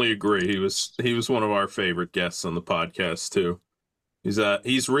a definitely agree. He was one of our favorite guests on the podcast too.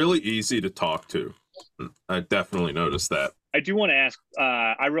 He's really easy to talk to. I definitely noticed that. I do want to ask.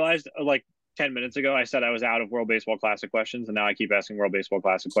 I realized like 10 minutes ago I said I was out of World Baseball Classic questions, and now I keep asking World Baseball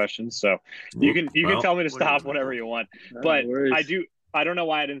Classic questions. So you can Well, tell me to what are you stop gonna whenever do? you want. No But I worries. do. I don't know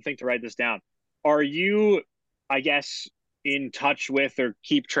why I didn't think to write this down. Are you, I guess, in touch with or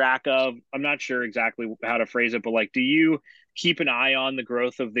keep track of? I'm not sure exactly how to phrase it, but like, do you keep an eye on the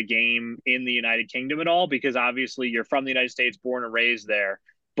growth of the game in the United Kingdom at all? Because obviously you're from the United States, born and raised there.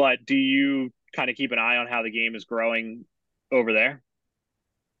 But do you kind of keep an eye on how the game is growing over there?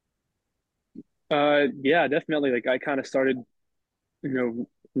 Yeah, definitely. Like I kind of started,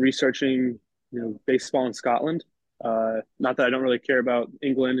 researching, baseball in Scotland. Not that I don't really care about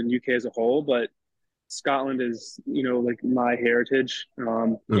England and UK as a whole, but Scotland is, like my heritage.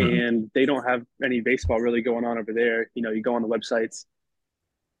 Mhm. And they don't have any baseball really going on over there. You go on the websites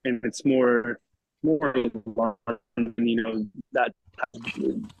and it's more London, that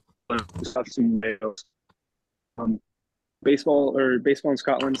stuff, some Wales. Um, baseball in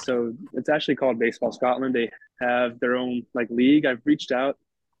Scotland. So it's actually called Baseball Scotland. They have their own like league. Mhm.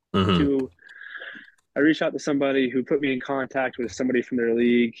 To I reached out to somebody who put me in contact with somebody from their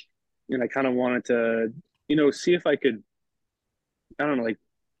league, and I kind of wanted to, see if I could, I don't know, like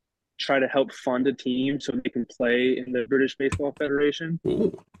try to help fund a team so they can play in the British Baseball Federation.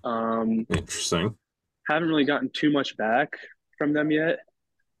 Ooh, Um, interesting. haven't really gotten too much back from them yet,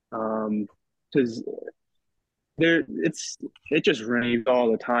 because it just rains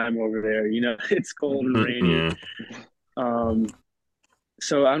all the time over there. It's cold and rainy. Yeah.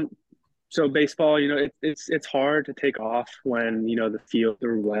 So so baseball, it's hard to take off when, the fields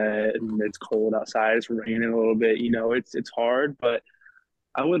are wet and it's cold outside. It's raining a little bit. It's hard, but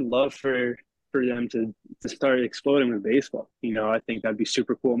I would love for them to start exploding with baseball. I think that'd be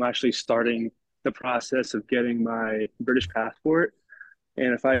super cool. I'm actually starting the process of getting my British passport,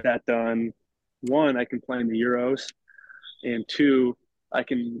 and if I have that done, one, I can play in the Euros, and two, I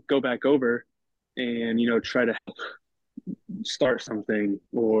can go back over and try to start something,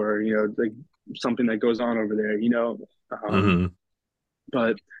 or like something that goes on over there. Mm-hmm.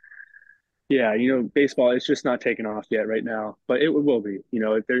 But yeah, baseball is just not taking off yet right now, but it will be.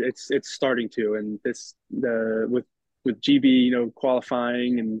 It's starting to, and with GB,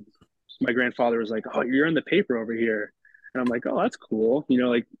 qualifying, and my grandfather was like, "Oh, you're in the paper over here," and I'm like, "Oh, that's cool."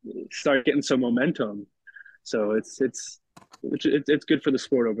 Like start getting some momentum. So it's good for the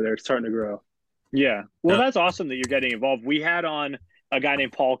sport over there. It's starting to grow. Yeah. Well, that's awesome that you're getting involved. We had on a guy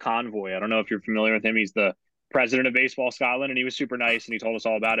named Paul Convoy. I don't know if you're familiar with him. He's the president of Baseball Scotland, and he was super nice, and he told us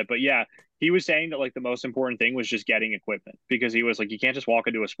all about it. But yeah, he was saying that like the most important thing was just getting equipment, because he was like, you can't just walk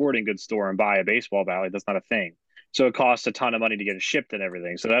into a sporting goods store and buy a baseball bat. Like, that's not a thing. So it costs a ton of money to get it shipped and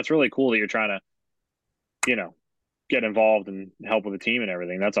everything. So that's really cool that you're trying to, get involved and help with the team and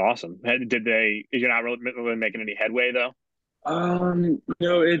everything. That's awesome. You're not really making any headway though?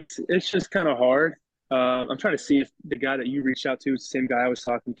 It's just kind of hard. I'm trying to see if the guy that you reached out to is the same guy I was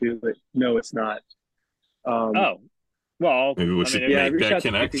talking to, but no, it's not. Oh, well, Maybe we should yeah, make reach that out to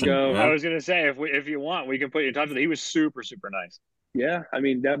connection. Go. Yeah. I was gonna say if you want, we can put you in touch with him. He was super, super nice. Yeah, I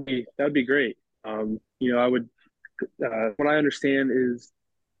mean that'd be great. I would. What I understand is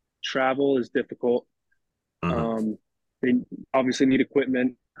travel is difficult. Mm-hmm. They obviously need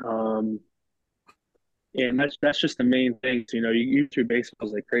equipment. And that's just the main thing. So, you through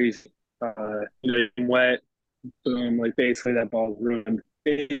baseballs like crazy. Wet, boom, like basically that ball's ruined.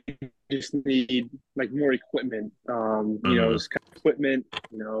 They just need like more equipment. This kind of equipment,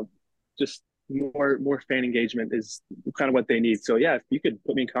 just more fan engagement is kind of what they need. So yeah, if you could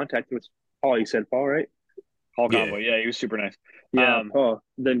put me in contact with Paul, you said Paul, right? Paul Convoy, yeah, he was super nice. Yeah, Paul.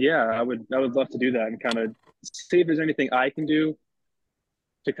 Then yeah, I would love to do that and kind of see if there's anything I can do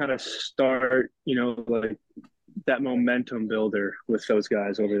to kind of start, like that momentum builder with those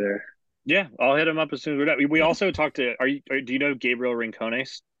guys over there. Yeah, I'll hit him up as soon as we're done. We also talked to. Do you know Gabriel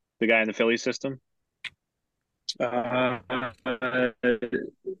Rincones, the guy in the Phillies system? I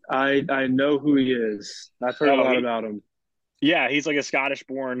know who he is. I've heard a lot about him. Yeah, he's like a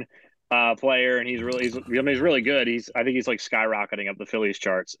Scottish-born player, and he's really good. I think he's like skyrocketing up the Phillies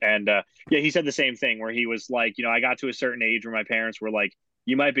charts. And yeah, he said the same thing where he was like, I got to a certain age where my parents were like,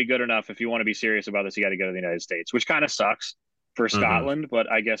 you might be good enough. If you want to be serious about this, you got to go to the United States, which kind of sucks for Scotland, but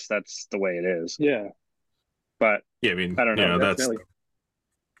I guess that's the way it is. Yeah. But yeah, I mean, I don't know.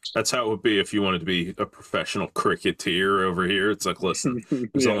 That's how it would be if you wanted to be a professional cricketer over here. It's like, listen,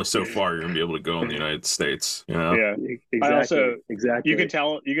 there's only so far you're gonna be able to go in the United States. Yeah, exactly. You can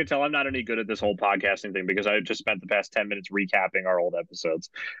tell I'm not any good at this whole podcasting thing because I just spent the past 10 minutes recapping our old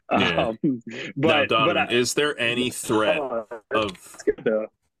episodes. Yeah. Now, Donovan, is there any threat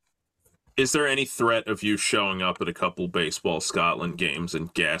of you showing up at a couple Baseball Scotland games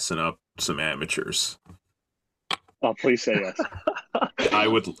and gassing up some amateurs? Oh, please say yes. I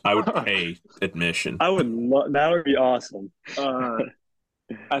would pay admission. That would be awesome.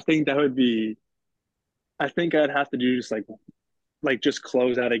 I think I'd have to do just just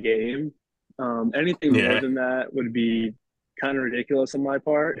close out a game. Anything more than that would be kind of ridiculous on my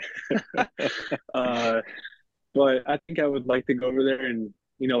part. But I think I would like to go over there and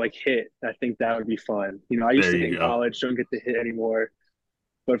hit. I think that would be fun. I used to hit in college, don't get to hit anymore.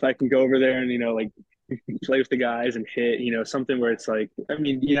 But if I can go over there and play with the guys and hit, something where it's like, I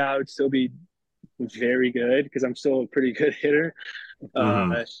would still be very good because I'm still a pretty good hitter.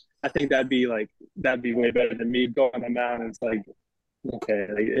 I think that'd be way better than me going on the mound. It's like, okay,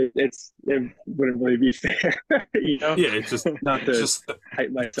 it wouldn't really be fair, Yeah, it's just not to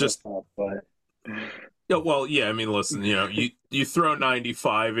hype myself up, but. Yeah, well, yeah. I mean, listen, you throw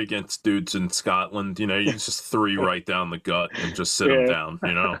 95 against dudes in Scotland, you just 3 right down the gut and just sit them down,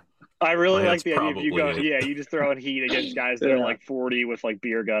 I really like the idea of you go, you just throw in heat against guys that are like 40 with like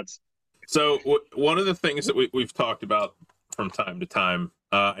beer guts. So one of the things that we've talked about from time to time,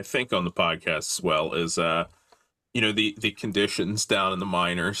 I think on the podcast as well, is the conditions down in the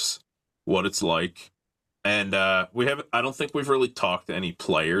minors, what it's like. And I don't think we've really talked to any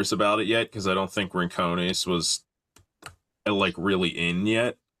players about it yet, because I don't think Rincones was really in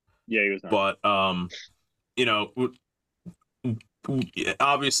yet. Yeah, he was not. But you know,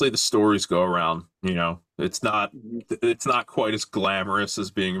 obviously the stories go around. You know, it's not quite as glamorous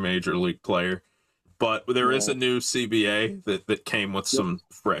as being a major league player, but there is a new CBA that came with some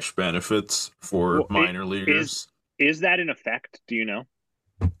fresh benefits for minor leaguers. Is that in effect? Do you know?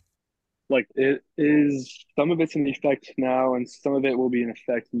 Like, it is, some of it's in effect now, and some of it will be in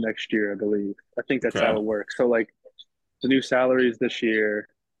effect next year, I believe. I think that's how it works. So, like, the new salaries this year,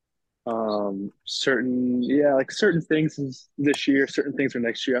 certain things is this year, certain things are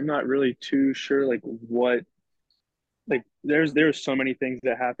next year. I'm not really too sure, like, what, like, there's so many things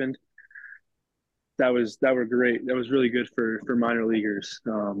that happened that were great. That was really good for minor leaguers.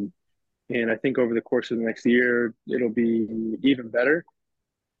 And I think over the course of the next year, it'll be even better.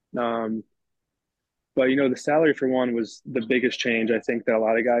 But the salary for one was the biggest change I think that a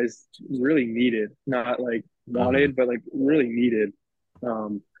lot of guys really needed, not like wanted, but like really needed.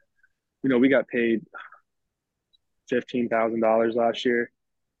 We got paid $15,000 last year,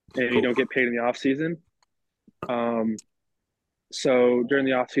 and you don't get paid in the off season. So during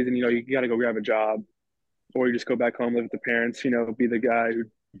the off season, you got to go grab a job, or you just go back home, live with the parents. Be the guy who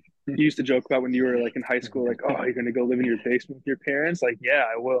you used to joke about when you were like in high school, like, oh, you're gonna go live in your basement with your parents? Like, yeah,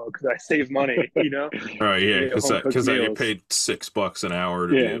 I will, because I save money. Oh yeah, because I get paid $6 an hour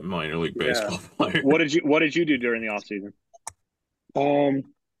to be a minor league baseball player. What did you do during the off season?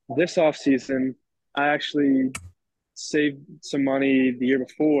 This off season, I actually saved some money the year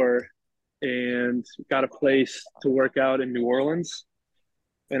before and got a place to work out in New Orleans,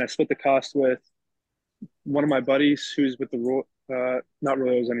 and I split the cost with one of my buddies who's with the not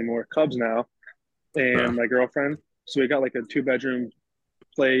Royals anymore, Cubs now, and my girlfriend. So we got like a 2-bedroom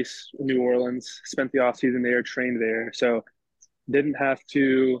place in New Orleans, spent the off season there, trained there. So didn't have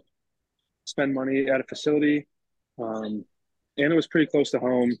to spend money at a facility. And it was pretty close to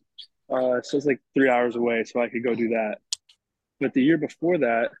home. So it was like 3 hours away, so I could go do that. But the year before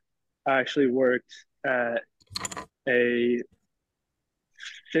that, I actually worked at a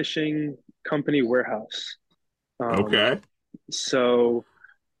fishing company warehouse. Okay. So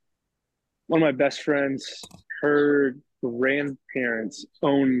one of my best friends, her grandparents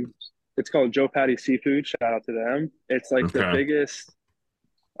own, it's called Joe Patty Seafood. Shout out to them. It's like the biggest,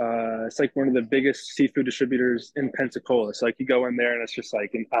 it's like one of the biggest seafood distributors in Pensacola. So like you go in there and it's just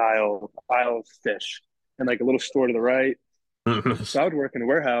like an aisle of fish and like a little store to the right. So I would work in the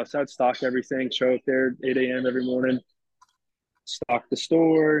warehouse. I'd stock everything, show up there 8 a.m. every morning, stock the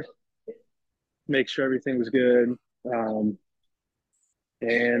store, make sure everything was good.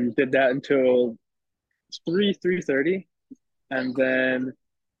 And did that until 3:30, and then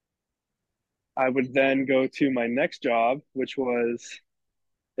I would then go to my next job, which was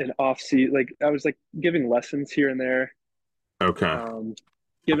an off-season. Like I was like giving lessons here and there.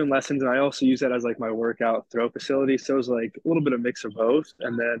 Giving lessons, and I also use that as like my workout throw facility. So it was like a little bit of mix of both,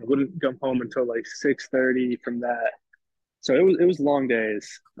 and then wouldn't come home until like 6:30 from that. So it was long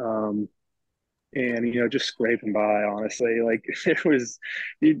days. And just scraping by, honestly. Like it was,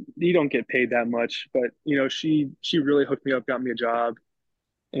 you don't get paid that much, but she really hooked me up, got me a job,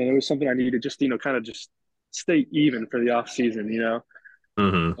 and it was something I needed just kind of just stay even for the off season.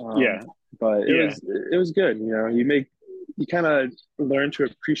 But it was good. You kind of learn to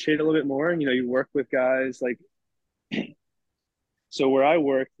appreciate it a little bit more. You work with guys like, so where I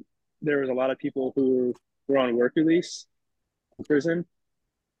worked, there was a lot of people who were on work release in prison.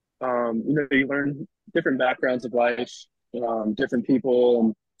 You learn different backgrounds of life, different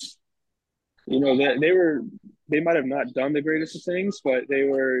people, and they might have not done the greatest of things, but they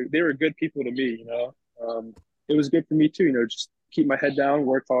were good people to me. It was good for me too. Just keep my head down,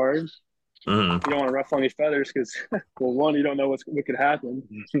 work hard. You don't want to ruffle any feathers because, well, one, you don't know what could happen,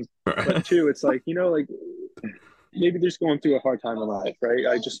 but two, it's like like maybe they're just going through a hard time in life, right?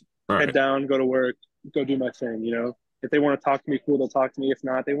 I just head down, go to work, go do my thing. If they want to talk to me, cool, they'll talk to me. If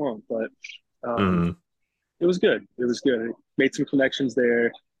not, they won't. But it was good. It was good. It made some connections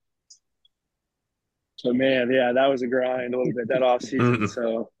there. So, man, yeah, that was a grind a little bit, that off season.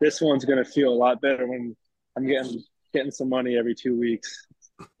 So this one's going to feel a lot better when I'm getting some money every 2 weeks.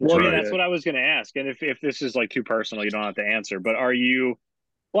 Well, yeah, that's what I was going to ask. And if this is like too personal, you don't have to answer. But are you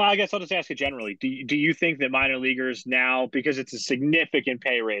 – well, I guess I'll just ask it generally. Do you think that minor leaguers now, because it's a significant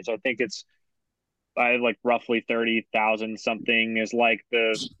pay raise, I think it's – like roughly 30,000 something is like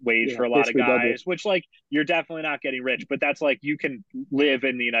the wage for a lot of guys, which like you're definitely not getting rich, but that's like you can live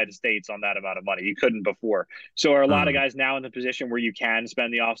in the United States on that amount of money. You couldn't before. So are a lot of guys now in the position where you can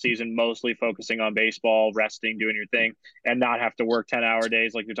spend the off season mostly focusing on baseball, resting, doing your thing, and not have to work 10-hour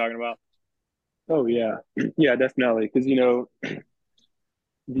days like you're talking about? Oh yeah. Yeah, definitely. Because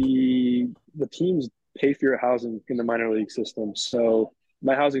the teams pay for your housing in the minor league system. So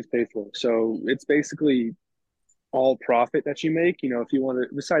my housing's paid for. So it's basically all profit that you make. If you want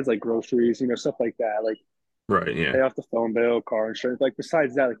to, besides like groceries, stuff like that, like Right. Yeah. pay off the phone bill, car insurance. Like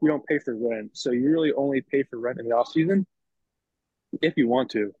besides that, like we don't pay for rent. So you really only pay for rent in the off season if you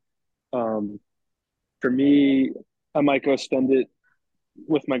want to. Um, for me, I might go spend it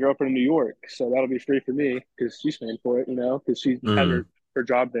with my girlfriend in New York. So that'll be free for me because she's paying for it, because she has Mm-hmm. her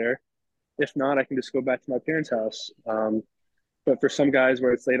job there. If not, I can just go back to my parents' house. But for some guys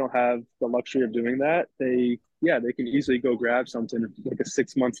where they don't have the luxury of doing that, they can easily go grab something like a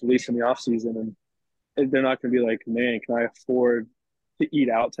 6 month lease in the off season, and they're not going to be like, man, can I afford to eat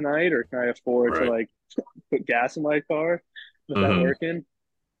out tonight, or can I afford to Right. like put gas in my car with that Mm-hmm. working?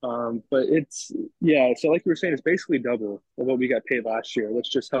 But so like we were saying, it's basically double of what we got paid last year, which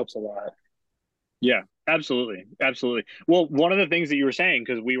just helps a lot. Yeah, absolutely. Absolutely. Well, one of the things that you were saying,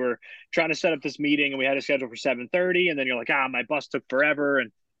 because we were trying to set up this meeting and we had a schedule for 7:30, and then you're like, my bus took forever.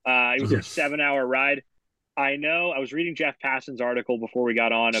 And it was like a 7-hour ride. I know I was reading Jeff Passan's article before we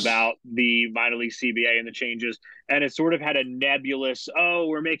got on about the minor league CBA and the changes, and it sort of had a nebulous,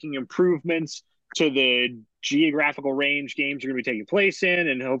 we're making improvements to the geographical range games are going to be taking place in,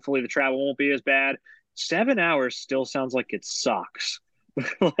 and hopefully the travel won't be as bad. 7 hours still sounds like it sucks.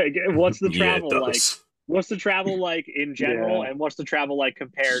 Like, what's the Yeah, it travel like? does. What's the travel like in general, Yeah. and what's the travel like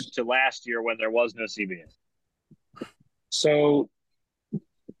compared to last year when there was no CBA? So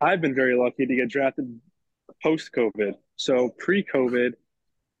I've been very lucky to get drafted post COVID. So pre COVID,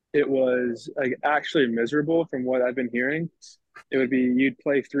 it was like actually miserable from what I've been hearing. It would be you'd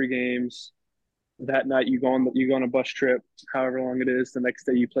play 3 games that night. You go on a bus trip, however long it is. The next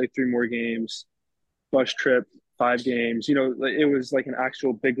day you play 3 more games, bus trip, 5 games. It was like an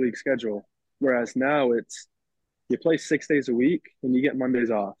actual big league schedule. Whereas now it's you play 6 days a week and you get Mondays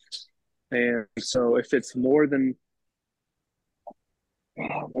off. And so if it's more than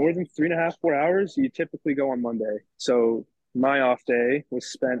 3.5, 4 hours, you typically go on Monday. So my off day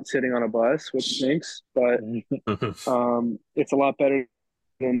was spent sitting on a bus, which stinks, but it's a lot better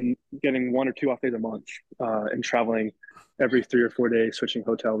than getting 1 or 2 off days a month and traveling every 3 or 4 days, switching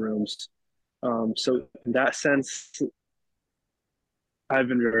hotel rooms. So in that sense, I've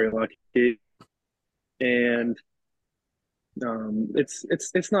been very lucky, and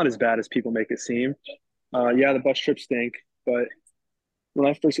it's not as bad as people make it seem. The bus trips stink, but when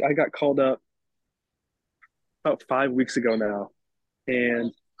I got called up about 5 weeks ago now,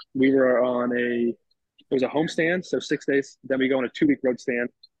 and we were it was a home stand, so 6 days. Then we go on a 2 week road stand.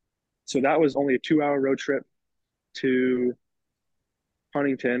 So that was only a 2 hour road trip to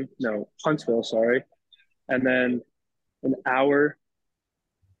Huntsville, sorry. And then an hour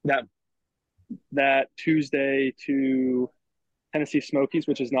that Tuesday to Tennessee Smokies,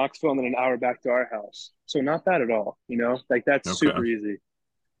 which is Knoxville, and then an hour back to our house. So not bad at all, like that's Okay. super easy.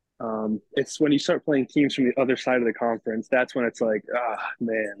 It's when you start playing teams from the other side of the conference, that's when it's like,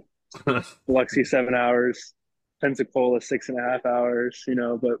 man, Biloxi 7 hours, Pensacola 6.5 hours,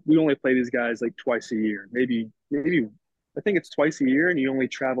 but we only play these guys like twice a year. Maybe I think it's twice a year, and you only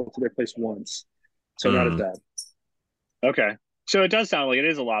travel to their place once. So not as bad. Okay. So it does sound like it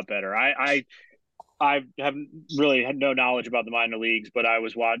is a lot better. I have really had no knowledge about the minor leagues, but I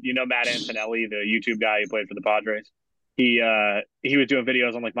was watching, Matt Antonelli, the YouTube guy who played for the Padres. He was doing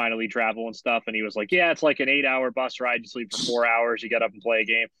videos on like minor league travel and stuff, and he was like, yeah, it's like an 8-hour bus ride. You sleep for 4 hours, you get up and play a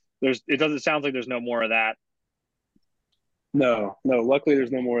game. It doesn't sound like there's no more of that. No, luckily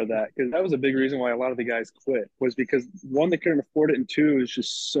there's no more of that, because that was a big reason why a lot of the guys quit, was because one, they couldn't afford it, and two, it's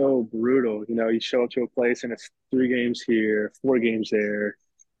just so brutal. You show up to a place and it's 3 games here, 4 games there.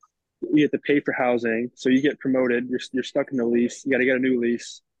 You have to pay for housing, so you get promoted. You're stuck in the lease. You got to get a new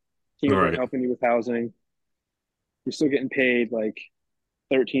lease. Teams aren't helping you with housing. You're still getting paid like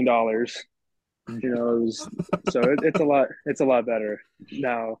 $13. So it's a lot. It's a lot better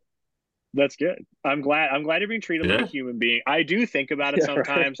now. That's good. I'm glad you're being treated like a human being. I do think about it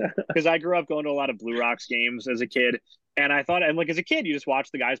sometimes because I grew up going to a lot of Blue Rocks games as a kid. And I thought, and like as a kid, you just watch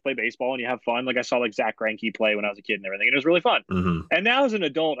the guys play baseball and you have fun. Like I saw like Zach Greinke play when I was a kid and everything, and it was really fun. Mm-hmm. And now as an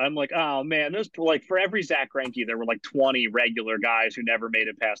adult, I'm like, oh man, there's like for every Zach Greinke, there were like 20 regular guys who never made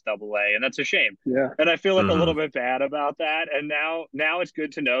it past AA, and that's a shame. Yeah. And I feel like a little bit bad about that. And now it's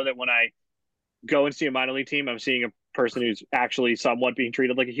good to know that when I go and see a minor league team, I'm seeing a person who's actually somewhat being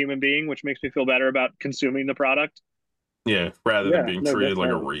treated like a human being, which makes me feel better about consuming the product. Yeah, rather than being treated like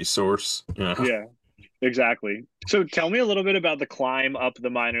a resource. Yeah, exactly. So tell me a little bit about the climb up the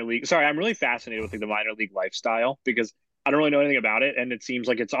minor league. Sorry, I'm really fascinated with the minor league lifestyle because I don't really know anything about it, and it seems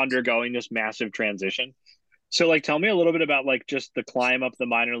like it's undergoing this massive transition. So, like, tell me a little bit about like just the climb up the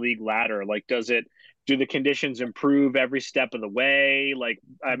minor league ladder. Like, do the conditions improve every step of the way? Like,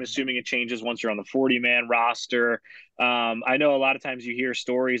 I'm assuming it changes once you're on the 40-man roster. I know a lot of times you hear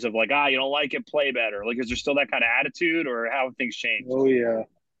stories of like, you don't like it, play better. Like, is there still that kind of attitude, or how have things changed? Oh yeah.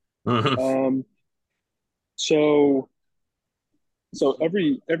 Mhm. So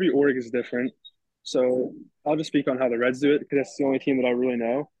every org is different. So I'll just speak on how the Reds do it because that's the only team that I really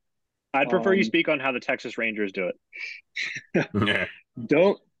know. I'd prefer you Um, speak on how the Texas Rangers do it. Yeah,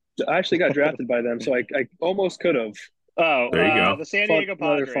 don't I actually got drafted by them, so I almost could have. Oh, there you go. the San Diego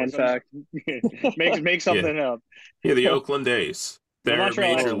Another fun Padres. I'm just fact. make Yeah, something up. yeah, the Oakland A's. The Their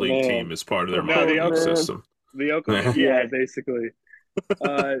Montreal major Oh Expos. league man. team is part of their No, minor the Oh league man. system. The Oakland. Yeah. Yeah, Yeah. basically.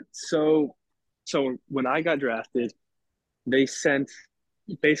 So when I got drafted, they sent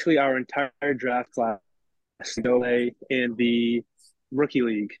basically our entire draft class to go play in the rookie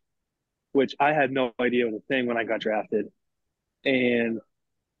league, which I had no idea was a thing when I got drafted. And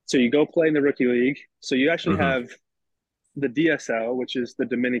so you go play in the rookie league. So you actually Hmm. have the DSL, which is the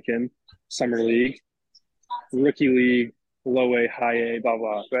Dominican Summer League, rookie league, low A, high A, blah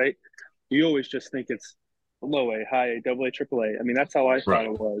blah, right? You always just think it's low A, high A, double A, triple A. I mean, that's how I thought Right.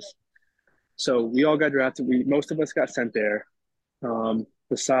 it was. So we all got drafted. Most of us got sent there.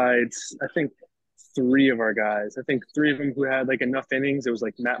 Besides, I think three of our guys. I think three of them who had like enough innings. It was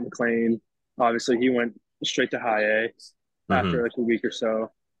like Matt McLean. Obviously, he went straight to high A Hmm. after like a week or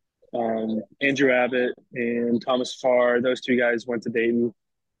so. Andrew Abbott and Thomas Farr, those two guys went to Dayton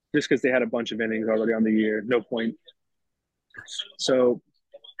just because they had a bunch of innings already on the year. No point. So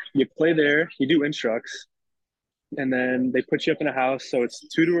you play there, you do instructs, and then they put you up in a house. So it's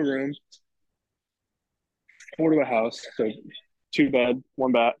two to a room, four to a house. So two bed,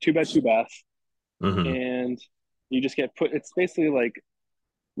 one bath, two bed, two bath, Hmm. and you just get put. It's basically like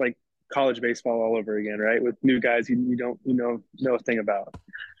college baseball all over again, right? With new guys you don't know a thing about.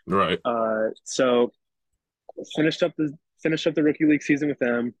 Right. So finished up the rookie league season with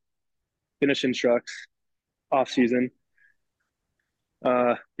them. Finished instructs off season.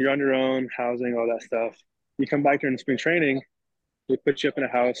 You're on your own, housing, all that stuff. You come back during spring training, they put you up in a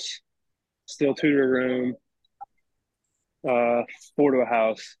house, still two to a room, uh, four to a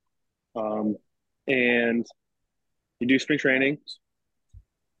house, um, and you do spring training,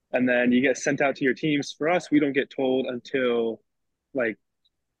 and then you get sent out to your teams. For us, we don't get told until like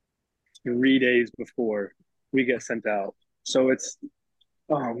 3 days before we get sent out. So it's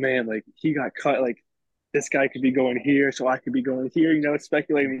oh man, like he got cut, like this guy could be going here, so I could be going here. It's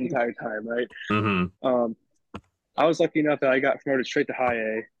speculating the entire time, right? Hmm. Um, I was lucky enough that I got promoted straight to high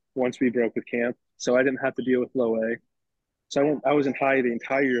A once we broke with camp, so I didn't have to deal with low A. So I was in high A the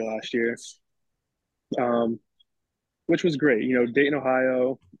entire year last year, um, which was great. Dayton,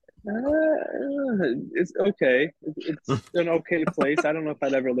 Ohio, it's okay. It's an okay place. I don't know if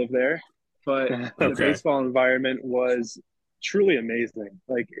I'd ever live there, but the Okay. baseball environment was truly amazing.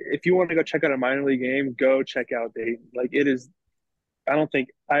 Like, if you want to go check out a minor league game, go check out Dayton. Like, it is. I don't think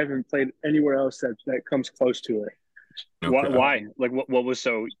I haven't played anywhere else that comes close to it. Why? Okay. Why? Like, what was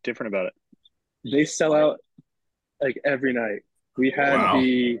so different about it? They sell out like every night. Wow.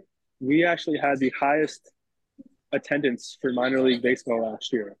 We actually had the highest attendance for minor league baseball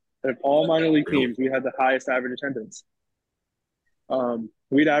last year. Of all minor league Really? teams, we had the highest average attendance.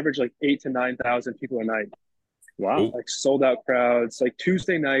 We'd average like 8 to 9,000 people a night, Wow. Oh, like sold out crowds. Like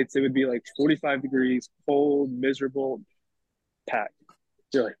Tuesday nights, it would be like 45 degrees, cold, miserable, packed.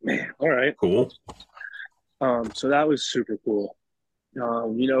 You're like, man, all right. cool. So that was super cool. You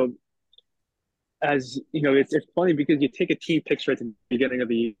know, as you know, it's funny because you take a team picture at the beginning of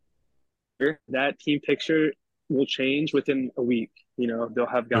the year, that team picture will change within a week. They'll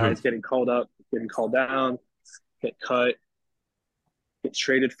have Hmm. guys getting called up, getting called down, get cut, get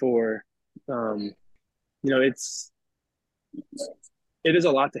traded for. Um, it's it is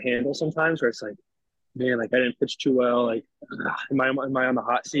a lot to handle sometimes. Where it's like, man, like I didn't pitch too well. Like, am I on the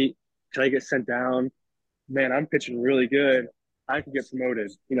hot seat? Can I get sent down? Man, I'm pitching really good. I could get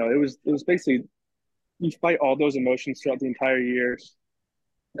promoted. It was basically you fight all those emotions throughout the entire year.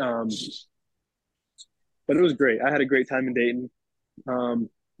 Um, but it was great. I had a great time in Dayton.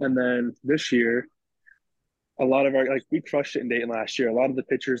 And then this year, a lot of our like we crushed it in Dayton last year. A lot of the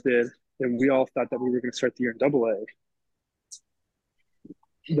pitchers did, and we all thought that we were going to start the year in Double A.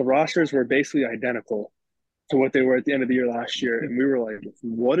 The rosters were basically identical to what they were at the end of the year last year, and we were like,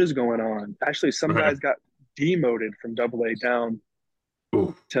 "What is going on?" Actually, some guys got demoted from Double A down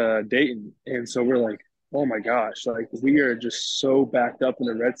Ooh. to Dayton, and so we're like, "Oh my gosh!" Like we are just so backed up in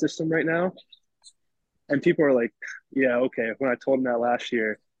the red system right now. And people are like, "Yeah, okay." When I told them that last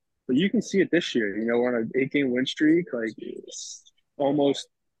year, But you can see it this year. We're on an 8-game win streak, like it's almost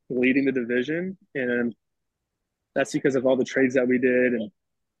leading the division, and that's because of all the trades that we did and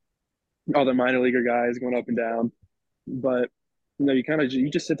all the minor leaguer guys going up and down. But you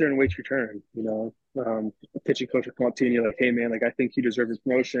just sit there and wait your turn. A pitching coach will come up to you and you're like, "Hey man, like I think you deserve a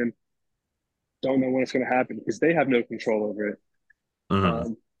promotion." Don't know when it's going to happen because they have no control over it.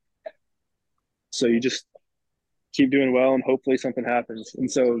 Mm-hmm. So you just keep doing well and hopefully something happens. And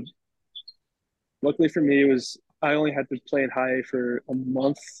so luckily for me, I only had to play in high A for a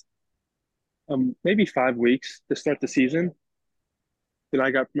month, maybe 5 weeks to start the season. Then I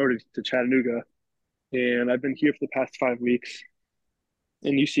got promoted to Chattanooga, and I've been here for the past 5 weeks.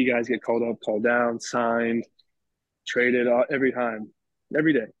 And you see guys get called up, called down, signed, traded every time,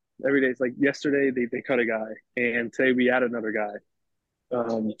 every day. Every day. It's like yesterday they cut a guy, and today we add another guy.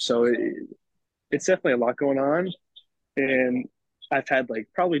 So it's definitely a lot going on. And I've had like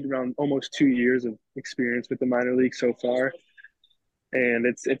probably around almost 2 years of experience with the minor league so far. And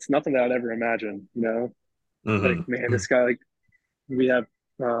it's nothing that I'd ever imagine, Mm-hmm. Like, man, this guy, like, we have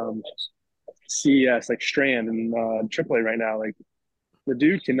CES, like Strand and AAA right now. Like, the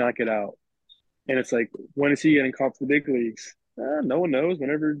dude cannot get out. And it's like, when is he getting called to the big leagues? No one knows.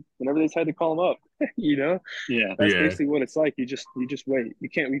 Whenever they decide to call him up, Yeah. That's basically what it's like. You just wait. You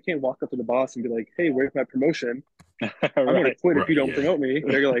can't walk up to the boss and be like, "Hey, where's my promotion? I'm going to quit if you don't promote me." And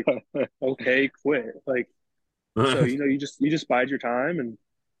they're like, "Okay, quit." Like, so you just bide your time and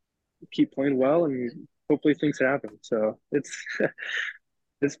keep playing well, and hopefully things happen. So it's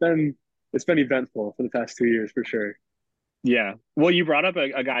been eventful for the past 2 years for sure. Yeah. Well, you brought up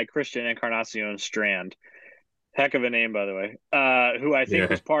a guy, Christian Encarnacion Strand. Heck of a name, by the way. Who I think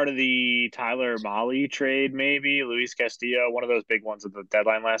was part of the Tyler Mahle trade, maybe Luis Castillo, one of those big ones at the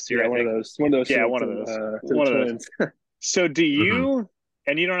deadline last year. Yeah, one of those. Yeah, one of those. So, do you?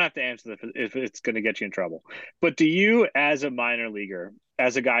 And you don't have to answer if it's going to get you in trouble. But do you, as a minor leaguer,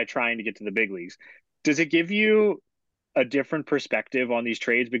 as a guy trying to get to the big leagues, does it give you a different perspective on these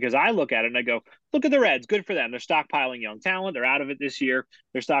trades? Because I look at it and I go, look at the Reds, good for them. They're stockpiling young talent. They're out of it this year.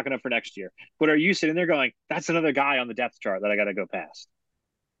 They're stocking up for next year. But are you sitting there going, that's another guy on the depth chart that I got to go past?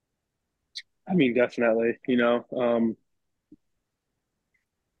 I mean, definitely,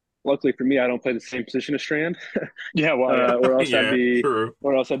 luckily for me, I don't play the same position as Strand. Yeah, well, yeah. or else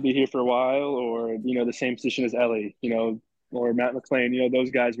I'd be here for a while, or the same position as Ellie, or Matt McClain, those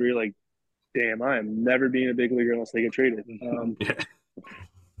guys where you're like, damn, I am never being a big leaguer unless they get traded.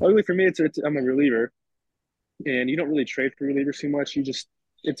 Luckily for me, I'm a reliever, and you don't really trade for relievers too much.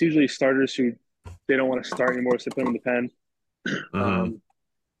 It's usually starters who they don't want to start anymore, so put them in the pen.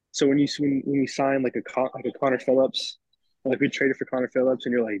 So when you sign like a Connor Phillips, like we traded for Connor Phillips,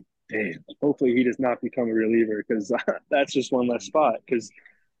 and you're like, damn, hopefully he does not become a reliever because that's just one less spot because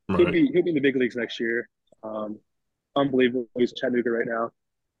he'll be in the big leagues next year. Unbelievable. He's in Chattanooga right now.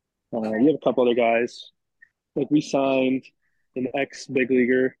 You have a couple other guys. Like we signed an ex-big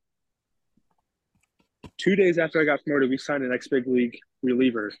leaguer. 2 days after I got promoted, we signed an ex-big league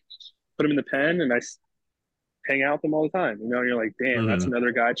reliever. Put him in the pen, and I hang out with him all the time. And you're like, damn, that's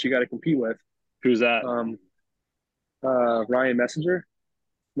another guy that you got to compete with. Who's that? Ryan Messenger.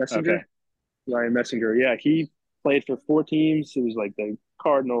 Okay. Ryan Messenger. Yeah, he played for 4 teams. It was like the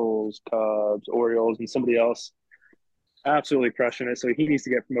Cardinals, Cubs, Orioles, and somebody else. Absolutely crushing it. So he needs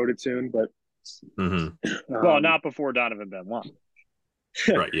to get promoted soon, but well, not before Donovan Benoit.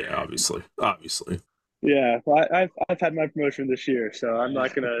 Right. Yeah. Obviously. Yeah. Well, I've had my promotion this year, so I'm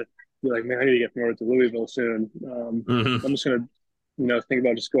not gonna be like, man, I need to get promoted to Louisville soon. I'm just gonna, think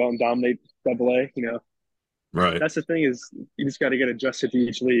about just go out and dominate AA. Right. That's the thing is you just got to get adjusted to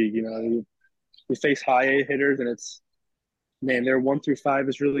each league. You face high A hitters, and it's, man, their 1 through 5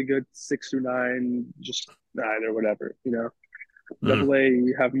 is really good. 6 through 9, just they're whatever. AA,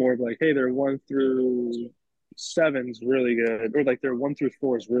 you have more of like, hey, their 1 through 7 is really good, or like their 1 through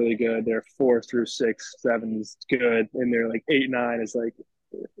 4 is really good. Their 4 through 6, 7 is good, and their like 8, 9 is like,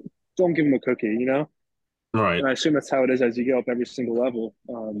 don't give them a cookie, Right. And I assume that's how it is as you go up every single level,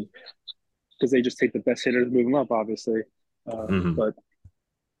 because they just take the best hitters and move them up, obviously. But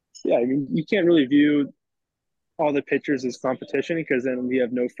yeah, I mean, you can't really view all the pitchers as competition because then we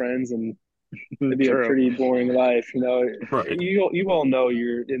have no friends and it'd be a pretty boring life. Right. You all know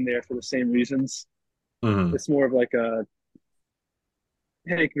you're in there for the same reasons. It's more of like a,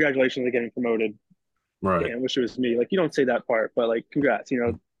 hey, congratulations on getting promoted. Right. I wish it was me. Like, you don't say that part, but like, congrats,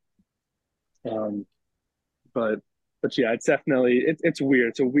 But yeah, it's definitely it's weird.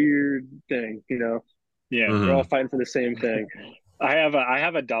 It's a weird thing, Yeah, we're all fighting for the same thing. I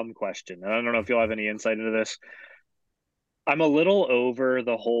have a dumb question, and I don't know if you'll have any insight into this. I'm a little over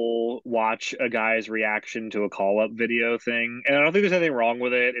the whole watch a guy's reaction to a call-up video thing. And I don't think there's anything wrong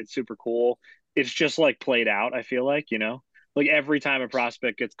with it. It's super cool. It's just like played out, I feel like, Like every time a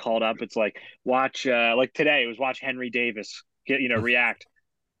prospect gets called up, it's like watch like today it was watch Henry Davis react.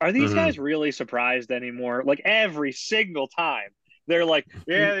 Are these Hmm. guys really surprised anymore? Like every single time. They're like,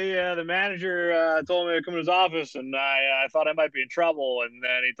 yeah, the manager told me to come to his office, and I thought I might be in trouble, and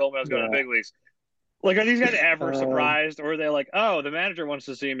then he told me I was going to the Yeah. big leagues. Like, are these guys ever Um, surprised, or are they like, oh, the manager wants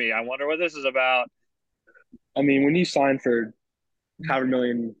to see me? I wonder what this is about. I mean, when you sign for however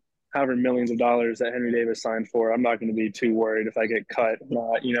million, however millions of dollars that Henry Davis signed for, I'm not going to be too worried if I get cut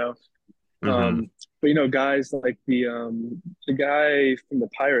or not. Hmm. But guys like the guy from the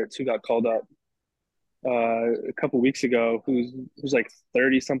Pirates who got called up a couple weeks ago, who's like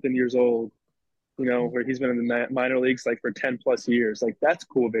 30 something years old, where he's been in the minor leagues like for 10 plus years. Like that's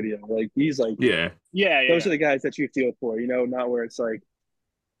cool video. Like he's like Yeah. Yeah, those are yeah, the guys that you feel for, not where it's like,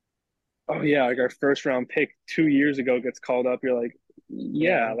 oh yeah, like our first round pick 2 years ago gets called up. You're like,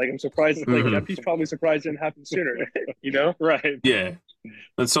 yeah, like I'm surprised. Like Hmm. he's probably surprised it didn't happen sooner. you know? right. Yeah.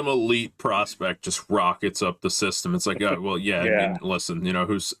 And some elite prospect just rockets up the system. It's like, oh, well, yeah. I Yeah, mean, listen,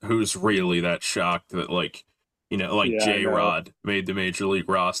 who's really that shocked that like yeah, I J know. Rod made the major league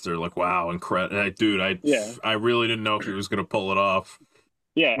roster. Like, wow, incredible, dude. Yeah, I really didn't know if he was gonna pull it off.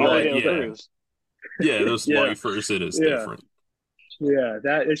 yeah. Ellie But De La yeah, Cruz. yeah, those Yeah, lifers, it is yeah, different. yeah.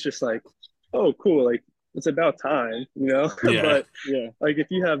 That it's just like, oh, cool. Like it's about time. Yeah. But Yeah, like if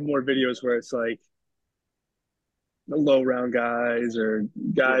you have more videos where it's like the low round guys or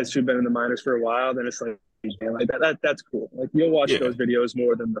yeah, guys who've been in the minors for a while, then it's like, man, like that's cool. Like you'll watch Yeah. those videos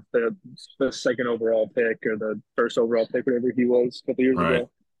more than the second overall pick or the first overall pick, whatever he was a couple years Right. ago.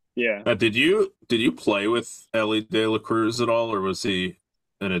 yeah. Did you play with Ellie De La Cruz at all, or was he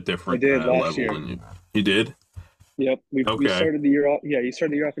in a I different did last level year. than you? You did? Yep, we Okay. started the year off. Yeah, he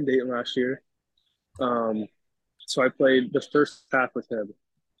started the year off in Dayton last year. Um, so I played the first half with him,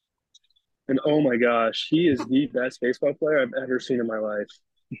 and oh my gosh, he is the best baseball player I've ever seen in my life.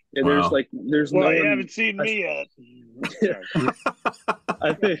 And Wow. there's no Well, you one. haven't seen I, me yet. Sorry.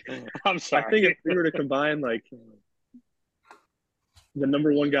 I think I'm I think if sorry. we were to combine like the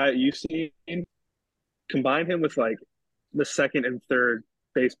number one guy that you've seen, combine him with like the second and third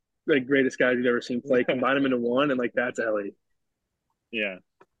base like greatest guys you've ever seen play, combine them into one, and like that's Ellie. Yeah,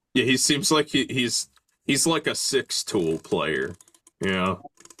 Yeah, he seems like he's like a six tool player. You know,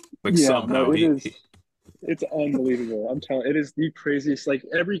 like Yeah, no, somehow he it's unbelievable. I'm telling it is the craziest. Like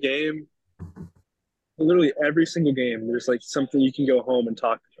every game, literally every single game, there's like something you can go home and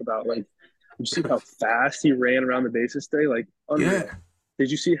talk about. Like, did you see how fast he ran around the bases today? Like unreal. yeah. Did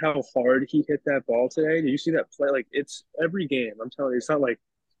you see how hard he hit that ball today? Did you see that play? Like it's every game. I'm telling you, it's not like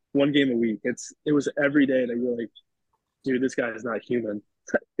one game a week. It was every day that you're like, dude, this guy is not human.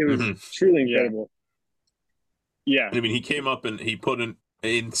 It was Hmm. truly yeah, incredible. yeah, I mean, he came up and he put an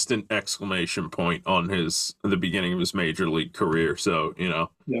instant exclamation point on the beginning of his major league career. So,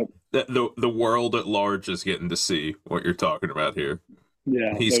 Yep. the world at large is getting to see what you're talking about here.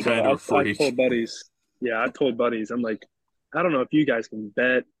 Yeah, He's no kind of a doubt. I've freak. told buddies. Yeah, I've told buddies. I'm like, I don't know if you guys can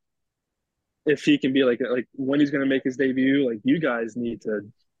bet if he can be like when he's going to make his debut. Like, you guys need to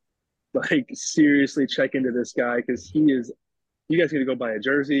like seriously check into this guy because he is. You guys need to go buy a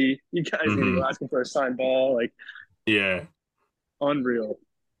jersey. You guys need to Hmm. go ask him for a signed ball. Like, Yeah. unreal,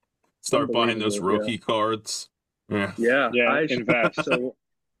 Start buying those unbelievable. Yeah, rookie cards. Yeah. yeah. yeah. I Invest. so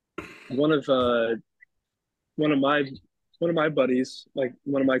one of uh one of my one of my buddies, like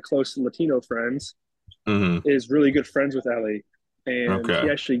one of my close Latino friends, Hmm. is really good friends with Ellie, and he Okay.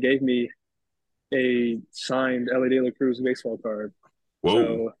 actually gave me a signed Ellie De La Cruz baseball card. Whoa.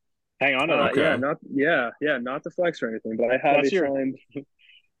 So, Hang on to that. yeah, Okay. not the flex or anything, but I have That's a your signed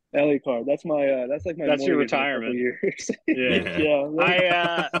Ellie card. That's like my that's your mortgage in a couple retirement. years. Yeah.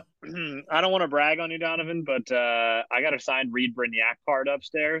 Yeah. yeah, I don't want to brag on you, Donovan, but I got a signed Reed Brignac card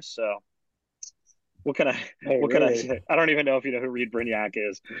upstairs. So what can I oh what can I really? say? I don't even know if you know who Reed Brignac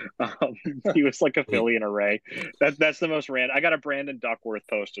is. He was like a Hey, Philly and a Ray. That's the most random. I got a Brandon Duckworth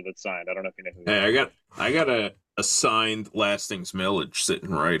poster that's signed. I don't know if you know who hey, that I got a signed Lastings Millage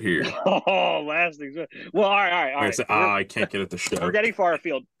sitting right is. here. Oh, last thing. Well, all right, all right, all I right. said, I can't get at the We're show. getting far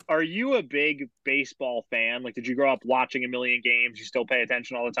afield. Are you a big baseball fan? Like, did you grow up watching a million games? You still pay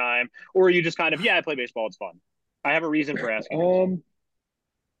attention all the time, or are you just kind of, yeah, I play baseball. It's fun. I have a reason for asking this.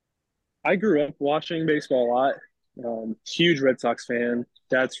 I grew up watching baseball a lot. Huge Red Sox fan.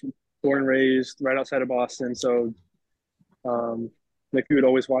 Dad's born and raised right outside of Boston, so um, like we would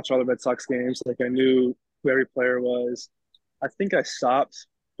always watch all the Red Sox games. Like I knew who every player was. I think I stopped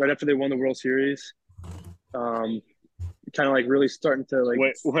right after they won the World Series. Um, kind of like really starting to like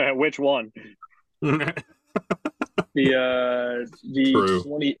Which one? the True.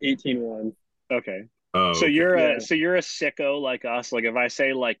 2018 one. Okay. Oh, So okay. you're a sicko like us. Like if I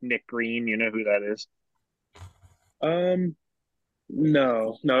say like Nick Green, you know who that is? No,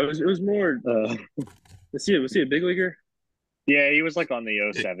 it was more. Was he a big leaguer? Yeah, he was like on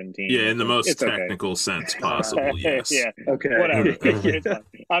the 07 team. Yeah, in the most It's okay. technical sense possible, yes. Yeah, Okay, whatever. It's fine.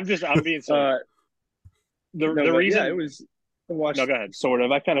 I'm being silly. The reason it was. I watched. No, go ahead. Sort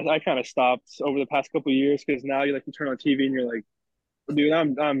of. I kind of stopped over the past couple of years because now you turn on TV and you're like, dude,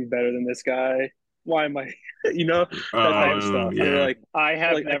 I'm better than this guy. Why am I? That type of stuff. Yeah. You're like, I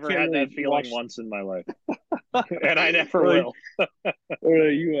have like, never I can't had really that feeling watch... once in my life, and I never like, will. Or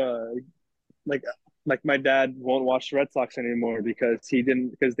you like my dad won't watch the Red Sox anymore because they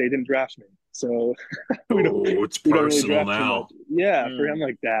didn't draft me. So we don't it's really personal draft too now. much. Yeah, for him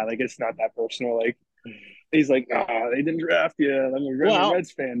like that, like it's not that personal. Like he's like, they didn't draft you. I'm a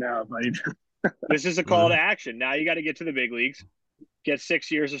Reds fan now, buddy. This is a call to action. Now you got to get to the big leagues, get 6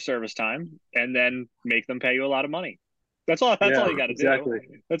 years of service time, and then make them pay you a lot of money. That's all. That's all you got to do.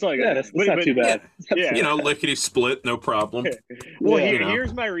 That's all you got to do. That's not too bad. Yeah. Lickety split, no problem. Well,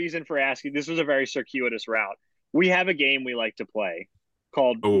 here's my reason for asking. This was a very circuitous route. We have a game we like to play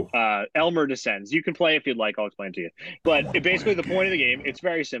called Elmer Descends. You can play if you'd like. I'll explain to you. But basically, the point of the game, it's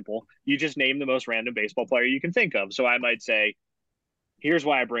very simple. You just name the most random baseball player you can think of. So I might say, here's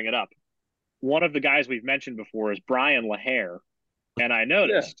why I bring it up. One of the guys we've mentioned before is Brian LaHair. And I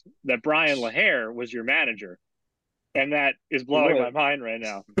noticed that Brian LaHair was your manager. And that is blowing my mind right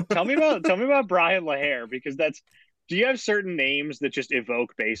now. Tell me about Brian LaHair, because do you have certain names that just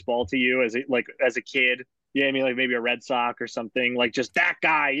evoke baseball to you as a kid? Yeah, I mean, like maybe a Red Sox or something, like just that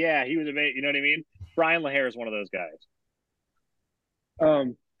guy. Yeah, he was you know what I mean? Brian LaHair is one of those guys.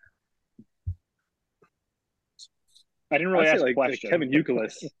 I didn't really ask a question. Like Kevin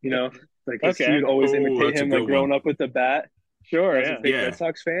Youkilis, like his dude always imitate him, like growing up with the bat. Sure, as a big Red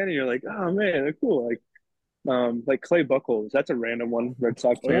Sox fan, and you're like, oh man, they're cool. Like Clay Buchholz, that's a random one. Red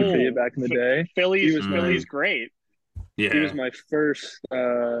Sox fan for you back in the day. Philly's great. Yeah, he was my first.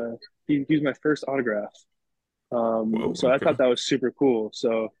 He was my first autograph. So I thought that was super cool.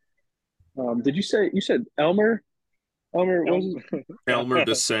 So, did you said Elmer? Elmer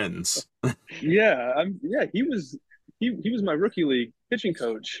Descends. Yeah, he was my rookie league pitching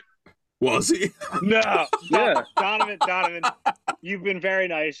coach. Was he? No. Yeah. Donovan, you've been very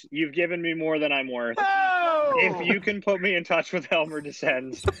nice. You've given me more than I'm worth. Oh! If you can put me in touch with Elmer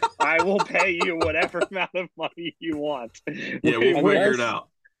Descends, I will pay you whatever amount of money you want. Yeah, we'll figure it out.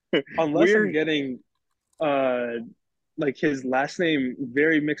 Unless I'm getting like his last name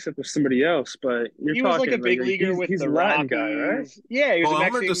very mixed up with somebody else, but he was like a big leaguer with the Latin guy, right? Yeah, he was a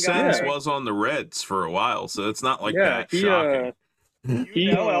Elmer Mexican Descends guy. was on the Reds for a while, so it's not like that shocking.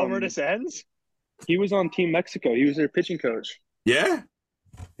 You know Elmer Descends? He was on Team Mexico. He was their pitching coach. Yeah.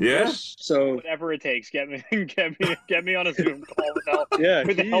 So whatever it takes, get me on a Zoom call with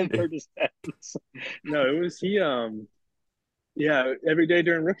Elmer Descends. No, it was he. Every day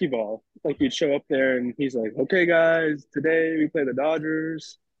during rookie ball, like he'd show up there and he's like, "Okay, guys, today we play the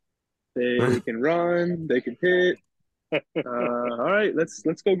Dodgers. They can run, they can hit. All right, let's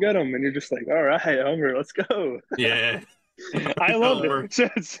go get them." And you're just like, "All right, Elmer, let's go." Yeah. I love it.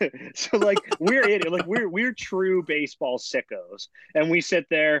 So like we're true baseball sickos, and we sit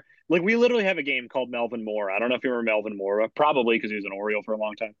there like we literally have a game called Melvin Moore. I don't know if you remember Melvin Moore, probably because he was an Oriole for a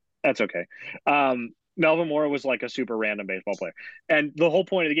long time. That's okay. Melvin Moore was like a super random baseball player, and the whole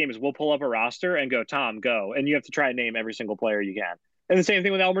point of the game is we'll pull up a roster and go, Tom, go, and you have to try and name every single player you can. And the same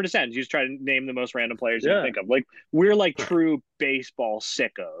thing with Elmer Descends. You just try to name the most random players you can think of. Like we're like true baseball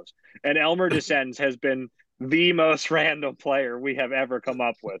sickos, and Elmer Descends has been the most random player we have ever come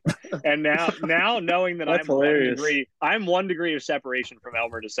up with. And now knowing that I'm 1 degree of separation from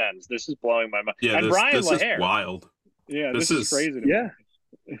Elmer Descends, this is blowing my mind. Yeah, and Brian LaHair. Is wild. Yeah, this is crazy to me.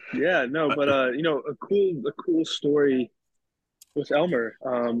 Yeah, no, but a cool story with Elmer.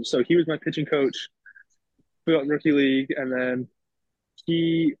 So he was my pitching coach, put out in rookie league, and then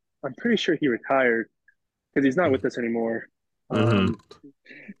I'm pretty sure he retired because he's not with us anymore.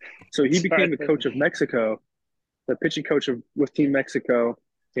 So he became the coach of Mexico, the pitching coach with Team Mexico,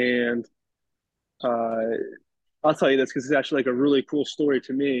 and I'll tell you this because it's actually like a really cool story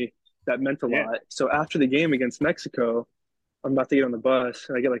to me that meant a lot. So after the game against Mexico, I'm about to get on the bus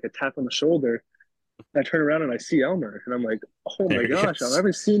and I get like a tap on the shoulder. I turn around and I see Elmer and I'm like, oh my gosh, I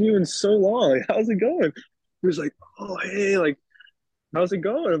haven't seen you in so long. Like, how's it going? He was like, oh, hey, like, how's it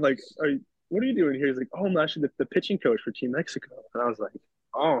going? I'm like, what are you doing here? He's like, oh, I'm actually the pitching coach for Team Mexico. And I was like,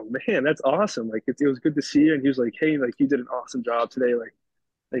 oh man, that's awesome. Like it was good to see you. And he was like, hey, like you did an awesome job today. Like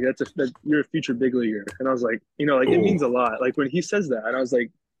you're a future big leaguer. And I was like, like it Oh, means a lot. Like when he says that, and I was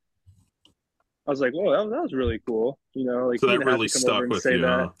like, whoa, that was really cool. Like so he that didn't have really to come over stuck and with say you,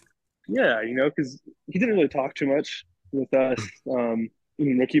 that. huh? Yeah, because he didn't really talk too much with us in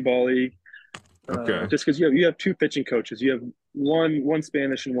rookie ball league. Okay. Just because you have two pitching coaches, you have one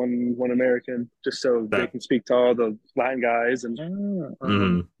Spanish and one American, just so they That can speak to all the Latin guys. And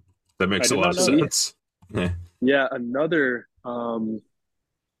mhm. That I makes a did lot not of know so that. sense. Yeah. yeah, another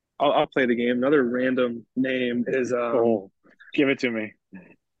I'll play the game. Another random name is Oh, give it to me.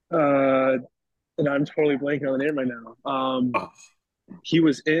 uh and I'm totally blanking on the name right now. Oh, He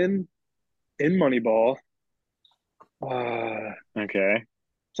was in Moneyball. Uh, Okay.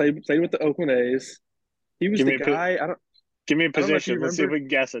 played with the Oakland A's. He was Give the me a guy. give me a I don't know if you position. Let's see if remember. we can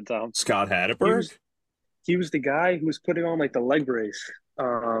guess it, Tom. Scott He Hatteberg? was he was the guy who was putting on like the leg brace.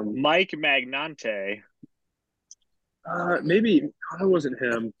 Mike Magnante, Maybe it wasn't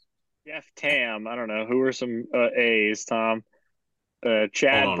him. Jeff Tam. I don't know. Who are some A's, Tom? Hold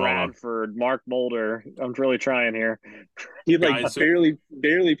Chad on, hold on. Bradford, Mark Mulder. I'm really trying here. He like Guys,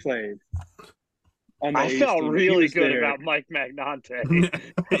 barely played on the I A's felt team, but he really was good there. about Mike Magnante.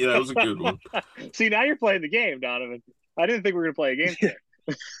 yeah, that was a good one. See, now you're playing the game, Donovan. I didn't think we were going to play a game today.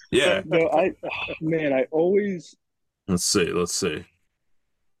 Yeah. No, man, I always Let's see. Let's see.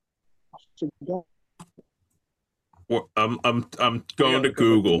 forgot. I'm I going gotta to look up, like, the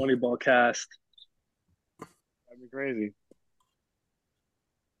Google. Moneyball cast. That'd be crazy.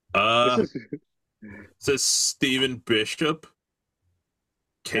 This Uh, is it says Stephen Bishop,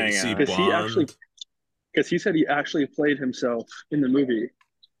 Casey on. Because he actually, Bond. because he said he actually played himself in the movie.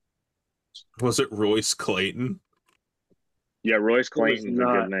 Was it Royce Clayton? Yeah, Royce It was Clayton's a good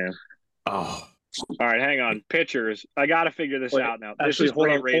not. name. Oh, All right, hang on. Pitchers. I got to figure this Wait, out now. This actually, is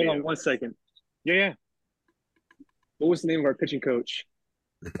great radio. hold on 1 second. Yeah. What was the name of our pitching coach?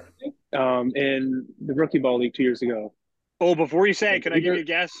 In the rookie ball league 2 years ago. Oh, before you say, Like can I give you a Ebert,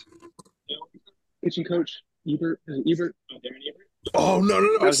 guess? pitching coach Ebert. Is it Ebert? Oh, Darren Ebert. oh no,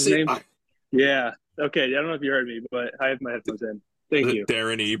 no, That no! was his See, name. Yeah. Okay. I don't know if you heard me, but I have my headphones in. Thank you.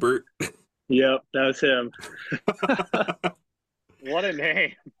 Darren Ebert. Yep, that was him. What a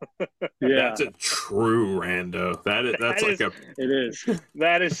name. Yeah, That's a true rando. That's like a it is.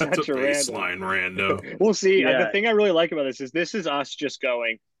 That is that's a such a random. baseline rando. We'll see. The Yeah. thing I really like about this is us just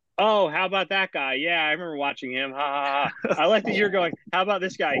going, oh, how about that guy? Yeah, I remember watching him. Ha ha ha. I like that you're going, how about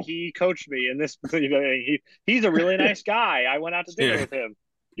this guy? He coached me in this. He's a really nice guy. I went out to dinner Yeah. with him.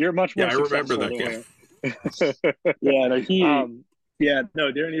 You're much more Yeah, I remember successful that than guy. Yeah,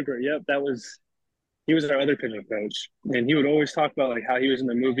 no, Darren Ebert. Yep, he was our other pitching coach, and he would always talk about like how he was in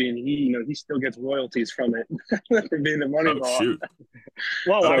the movie, and he still gets royalties from it for being the money Oh ball. shoot!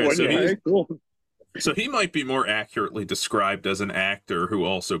 well, why Okay, wouldn't so you? he's Cool. so he might be more accurately described as an actor who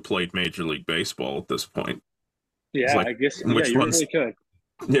also played Major League Baseball at this point. Yeah, like, I guess. Yeah, which you one's- really could.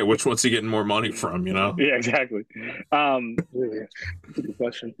 Yeah, which one's he getting more money from? You know? Yeah, exactly. Yeah, that's a good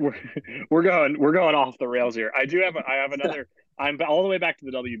question. We're going off the rails here. I have another. I'm all the way back to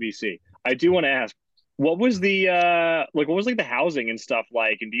the WBC. I do want to ask, what was the what was like the housing and stuff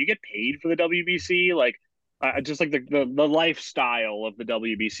like, and do you get paid for the WBC? Like, just like the lifestyle of the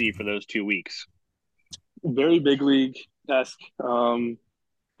WBC for those 2 weeks. Very big league esque. From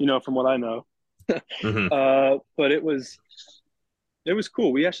what I know. Mhm. But it was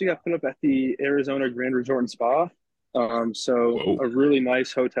cool. We actually got put up at the Arizona Grand Resort and Spa. So Whoa. a really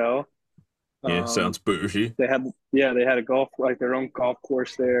nice hotel. Yeah, sounds bougie. They had a their own golf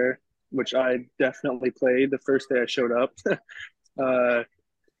course there, which I definitely played the first day I showed up.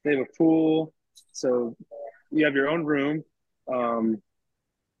 They have a pool, so you have your own room, and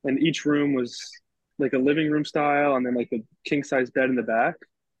each room was like a living room style, and then like a king size bed in the back.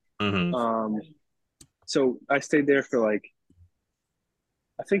 Hmm. So I stayed there for like,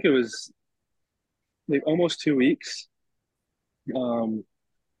 I think it was like almost 2 weeks.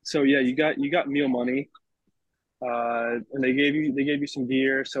 So yeah, you got meal money, and they gave you some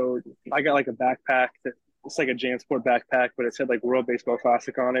gear. So I got like a backpack that it's like a JanSport backpack, but it said like World Baseball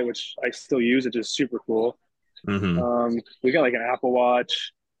Classic on it, which I still use. It's just super cool. Hmm. We got like an Apple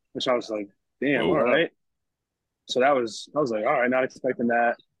Watch, which I was like, damn, Whoa. all right. So I was like, all right, not expecting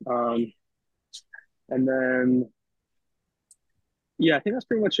that. And then yeah, I think that's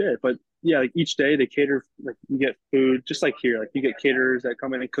pretty much it. But yeah, like each day they cater, like you get food, just like here, like you get caterers that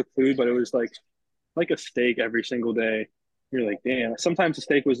come in and cook food, but it was like a steak every single day. You're like, damn. Sometimes the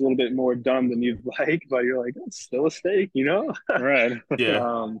steak was a little bit more dumb than you'd like, but you're like, it's still a steak, you know? Right.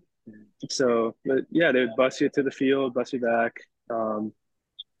 Yeah. But yeah, they would bus you to the field, bus you back.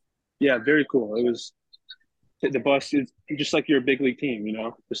 Yeah, very cool. It was the bus is just like you're a big league team,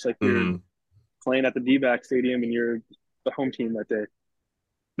 just like you're Mm, playing at the D-back stadium and you're the home team that day.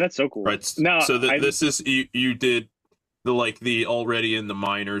 That's so cool. right. No, So I this is you did the already in the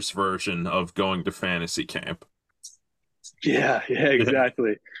minors version of going to fantasy camp. Yeah, Yeah.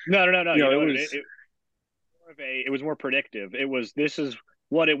 exactly. no. You You know, know it what? was It was more predictive. This is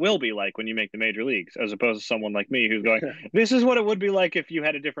what it will be like when you make the major leagues, as opposed to someone like me who's going, this is what it would be like if you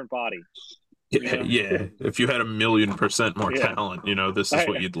had a different body. Yeah, yeah. If you had 1,000,000% more Yeah. talent, this is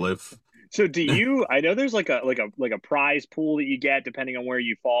what you'd live. So do you? I know there's like a prize pool that you get depending on where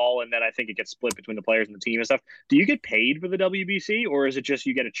you fall, and then I think it gets split between the players and the team and stuff. Do you get paid for the WBC, or is it just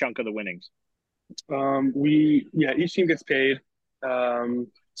you get a chunk of the winnings? each team gets paid.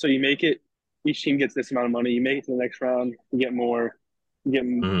 So you make it, each team gets this amount of money. You make it to the next round, you get more, you get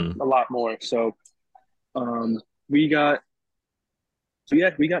Mm, a lot more. So um, we got,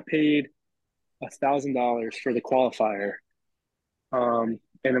 we got paid $1,000 for the qualifier.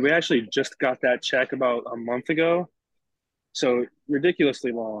 And then we actually just got that check about a month ago. So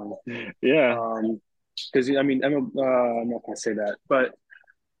ridiculously long. Yeah. Because I mean, I'm not going to say that, but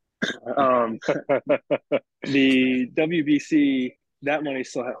um, the WBC, that money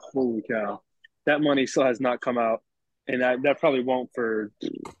still has, holy cow, that money still has not come out, and that probably won't for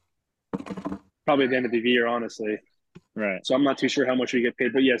probably the end of the year, honestly. Right. So I'm not too sure how much we get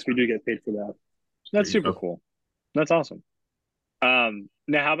paid, but yes, we do get paid for that. That's there you super go. cool. That's awesome.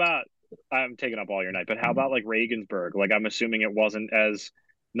 Now how about I'm taking up all your night, but how about like Regensburg? Like I'm assuming it wasn't as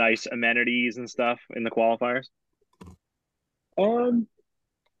nice amenities and stuff in the qualifiers. Um,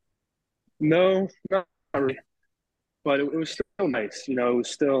 no, not really, but it was still nice. It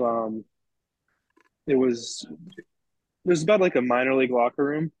was still it was about like a minor league locker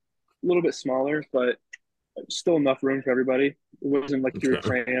room, a little bit smaller, but still enough room for everybody. It wasn't like you were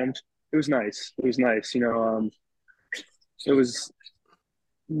Okay. crammed. It was nice. It was nice. It was.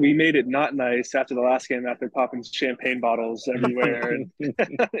 We made it not nice after the last game after popping champagne bottles everywhere and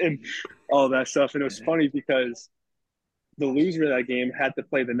and all that stuff. And it was funny because the loser of that game had to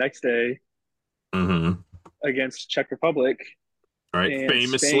play the next day Mm-hmm. against Czech Republic, Right. and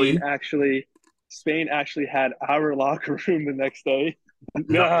Famously, Spain actually had our locker room the next day.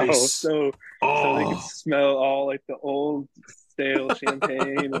 No. nice. So they could Oh, smell all like the old stale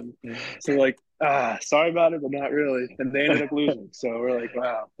champagne, and so like sorry about it, but not really. And they ended up losing, so we're like,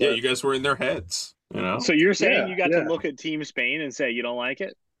 wow. yeah. But You guys were in their heads. So you're saying yeah, you got to yeah, look at Team Spain and say you don't like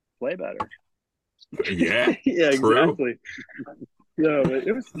it? Play better. Yeah. yeah, True. exactly. No, but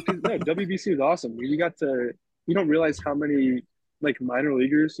it was no, WBC was awesome. You don't realize how many like minor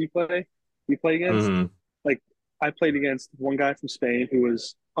leaguers you play against. Mm-hmm. Like I played against one guy from Spain who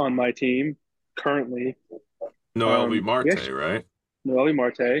was on my team currently. Noel V. We Marte, actually right? Noelle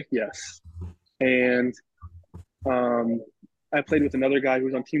Marte, yes. And um, I played with another guy who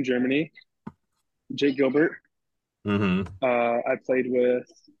was on Team Germany, Jake Gilbert. Mm-hmm. I played with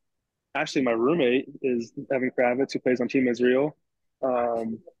actually my roommate is Evan Kravitz, who plays on Team Israel.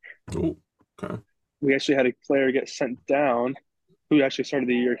 Um, Oh, okay. we actually had a player get sent down who actually started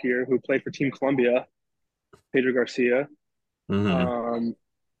the year here, who played for Team Colombia, Pedro Garcia, Mm-hmm. um,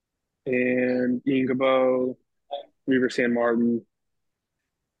 and Ian Gabo, Reaver San Martin,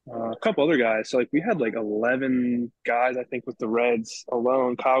 a couple other guys. So like we had like 11 guys, I think, with the Reds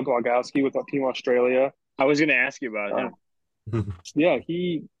alone. Kyle Glogowski with Team Australia. I was going to ask you about him. Yeah,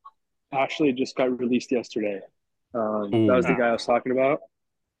 he actually just got released yesterday. That was the Ooh. guy I was talking about.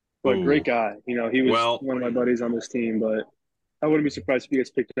 But Ooh. great guy. He was Well. one of my buddies on this team, but I wouldn't be surprised if he gets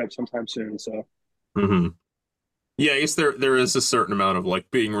picked up sometime soon. So Mm-hmm. Yeah, I guess there is a certain amount of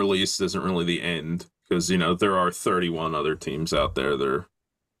like being released isn't really the end because there are 31 other teams out there that are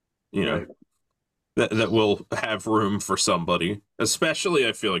you know right. that will have room for somebody, especially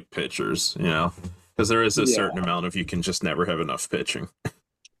I feel like pitchers, because there is a Yeah, certain amount of you can just never have enough pitching.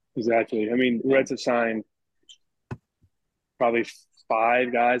 exactly. I mean, Reds have signed probably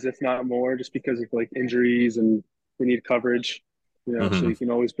 5 guys, if not more, just because of like injuries and we need coverage. So Mm-hmm. you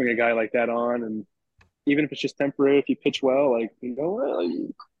can always bring a guy like that on, and even if it's just temporary, if you pitch well, like you know what,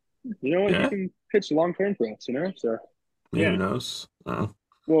 you Yeah, can pitch long term for us. So yeah, who Yeah. knows?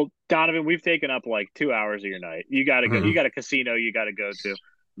 Well, Donovan, we've taken up like 2 hours of your night. You got to go. You Mhm. got a casino you got to go to.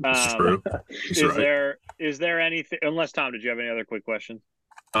 It's true. He's Is right. there anything? Unless Tom, did you have any other quick questions?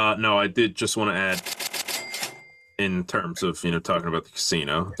 No, I did just want to add in terms of talking about the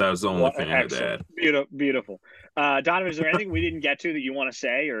casino. That was the only thing I had to add. Excellent. Beautiful. Donovan, is there anything we didn't get to that you want to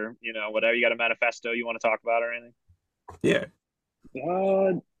say, or whatever you got a manifesto you want to talk about, or anything? Yeah.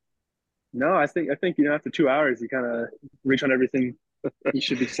 no, I think after 2 hours, you kind of reach on everything You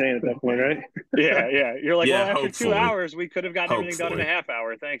should be saying at that point, right? Yeah. You're like, well, Yeah, after 2 hopefully. hours, we could have gotten everything done in a Hopefully. half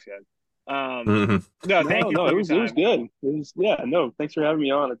hour. Thanks, guys. Hmm. No, thank you No, for your it was time. good. No, thanks for having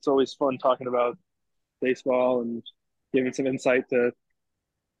me on. It's always fun talking about baseball and giving some insight to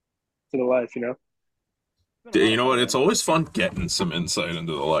the life, you know. It's been a lot You of know fun, what? It's man. always fun getting some insight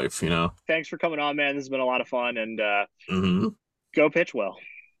into the life, you know? Thanks for coming on, man. This has been a lot of fun, and Hmm. go pitch well.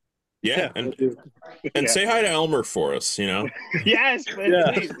 Yeah, We'll do. and Yeah. say hi to Elmer for us, you know? Yes,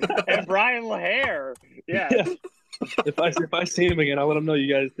 Yeah. please. And Brian LaHare. Yes. Yeah. If I see him again, I'll let him know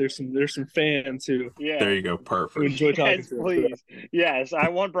you guys. There's some fans Yeah. There you go. who Perfect. enjoy talking Yes, to him. please. Yes, I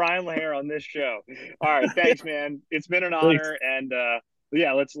want Brian LaHare on this show. All right, thanks, man. It's been an Thanks. honor, and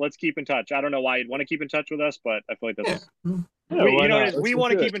yeah, let's keep in touch. I don't know why you'd want to keep in touch with us, but I feel like Yeah. that's Yeah, we, why you know, not? we Let's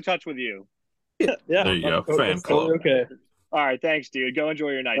want to do keep it. in touch with you. Yeah, There you go. Fan that's totally club. okay. All right, thanks, dude. Go enjoy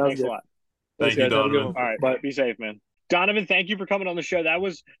your night. Sounds Thanks a good. lot. Thanks, Thank you, guys. Have a good Donovan. one. All right, Bye. be safe, man. Donovan, thank you for coming on the show. That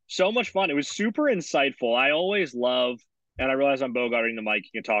was so much fun. It was super insightful. I always love, and I realize I'm bogarting the mic.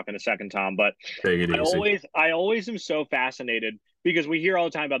 You can talk in a second, Tom, but Take it easy. I always am so fascinated because we hear all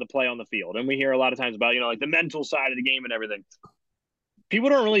the time about the play on the field, and we hear a lot of times about, like the mental side of the game and everything. People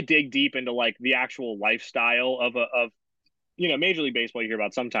don't really dig deep into like the actual lifestyle of Major League Baseball you hear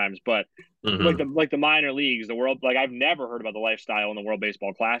about sometimes, but Hmm. like the minor leagues, the world, like I've never heard about the lifestyle in the World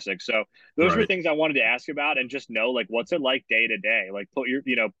Baseball Classic. So those were Right. things I wanted to ask about and just know like what's it like day to day. Like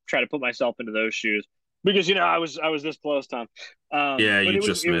try to put myself into those shoes because I was this close, Tom. Yeah, But you it was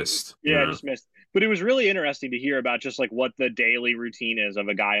just missed. I Yeah. just missed. But it was really interesting to hear about just like what the daily routine is of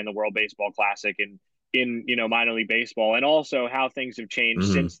a guy in the World Baseball Classic and in minor league baseball, and also how things have changed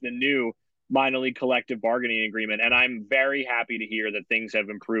Hmm. since the new minor league collective bargaining agreement. And I'm very happy to hear that things have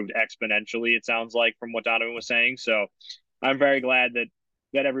improved exponentially, it sounds like, from what Donovan was saying. So I'm very glad that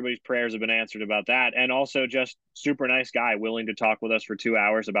everybody's prayers have been answered about that. And also just super nice guy willing to talk with us for 2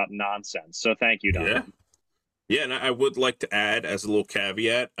 hours about nonsense. So thank you, Yeah. Donovan. Yeah, and I would like to add as a little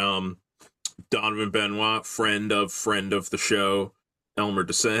caveat, Donovan Benoit, friend of the show, Elmer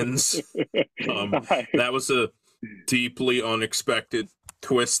Descends. That was a deeply unexpected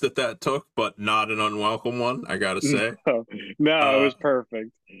twist that took, but not an unwelcome one, I gotta say. No, it was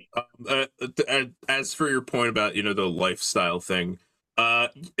perfect. As for your point about the lifestyle thing,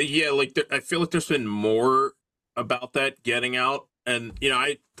 yeah, like I feel like there's been more about that getting out, and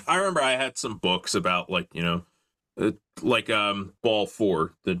I remember I had some books about like Ball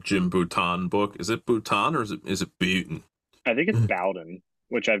 4, the Jim Bouton book. Is it Bouton or is it Bouton? I think it's Bowden,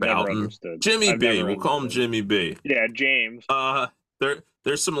 which I've never Bouton. understood. Jimmy I've B. never We'll call him understood. Jimmy B. Yeah, James.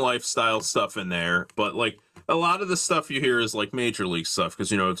 There's some lifestyle stuff in there, but like a lot of the stuff you hear is like major league stuff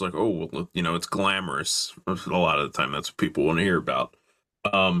because it's like, oh, well, it's glamorous. A lot of the time that's what people want to hear about.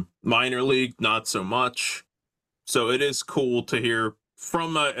 Minor league, not so much. So it is cool to hear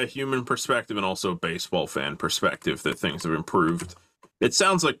from a human perspective and also a baseball fan perspective that things have improved. It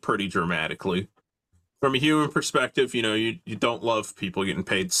sounds like pretty dramatically. From a human perspective, you don't love people getting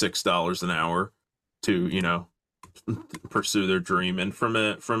paid $6 an hour to, pursue their dream. And from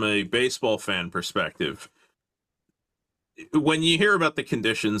a baseball fan perspective, when you hear about the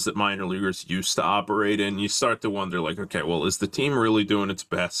conditions that minor leaguers used to operate in, you start to wonder, like, okay, well, is the team really doing its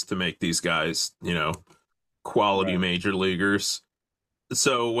best to make these guys, quality Right. major leaguers?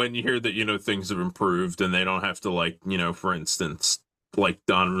 So when you hear that, things have improved and they don't have to, like, for instance, like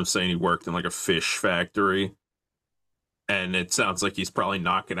Donovan was saying, he worked in like a fish factory, and it sounds like he's probably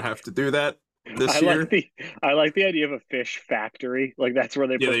not going to have to do that this year. I like the idea of a fish factory. Like that's where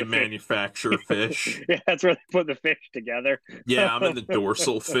they Yeah, put they the manufacture fish. fish. Yeah, that's where they put the fish together. Yeah, I'm in the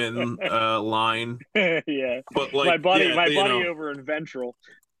dorsal fin line, Yeah, but like, my yeah, buddy over in ventral.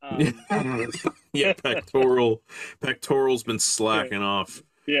 Yeah, pectoral's been slacking off.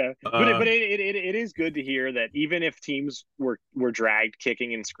 Yeah, but it is good to hear that even if teams were dragged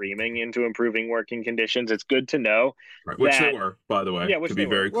kicking and screaming into improving working conditions, it's good to know Right, which they that were, by the way, yeah, which to they be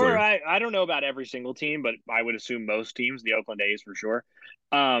were. very Or clear. I don't know about every single team, but I would assume most teams, the Oakland A's for sure.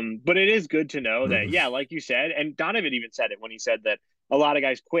 But it is good to know that, yeah, like you said, and Donovan even said it when he said that a lot of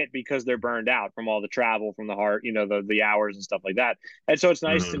guys quit because they're burned out from all the travel, from the heart, the hours and stuff like that. And so it's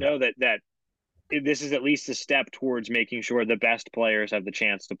nice to know that this is at least a step towards making sure the best players have the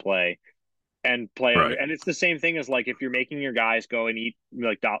chance to play and play under. Right. And it's the same thing as like if you're making your guys go and eat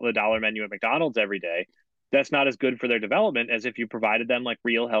like the dollar menu at McDonald's every day, that's not as good for their development as if you provided them like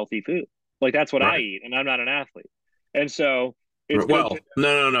real healthy food. Like that's what I Right. eat, and I'm not an athlete. And so it's good. Well,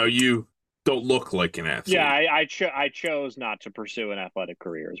 no, you don't look like an athlete. Yeah, I chose not to pursue an athletic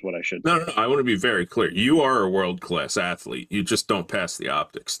career, is what I should say. No, I want to be very clear. You are a world-class athlete. You just don't pass the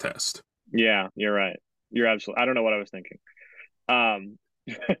optics test. Yeah, you're right. You're absolutely. I don't know what I was thinking. Um,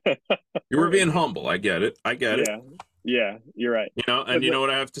 You were being humble. I get it. I get it. Yeah, you're right. And you know what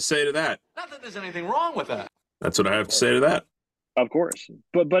I have to say to that? Not that there's anything wrong with that. That's what I have to say to that. Of course,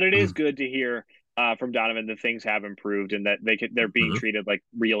 but it is good to hear from Donovan that things have improved and that they're being treated like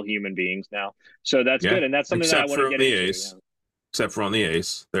real human beings now. So that's good, and that's something that I want to get into. Ace. Except for on the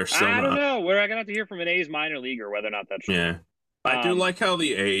Ace, they're still I not. don't know. We're gonna have to hear from an A's minor leaguer whether or not that's true. Yeah. I do like how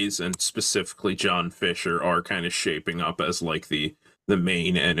the A's and specifically John Fisher are kind of shaping up as like the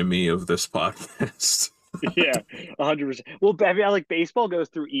main enemy of this podcast. Yeah, 100%. Well, I mean, like baseball goes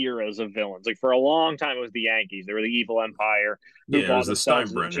through eras of villains. Like for a long time, it was the Yankees. They were the evil empire who bought the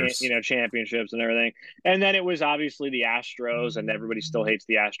Steinbrenners, championships and everything. And then it was obviously the Astros, and everybody still hates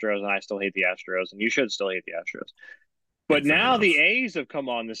the Astros, and I still hate the Astros, and you should still hate the Astros. But now the A's have come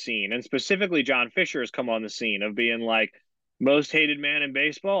on the scene, and specifically John Fisher has come on the scene of being like most hated man in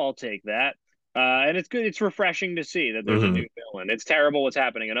baseball. I'll take that. And it's good. It's refreshing to see that there's a new villain. It's terrible what's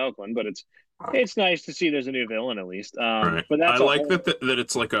happening in Oakland, but it's nice to see there's a new villain at least. Right. But that's I like that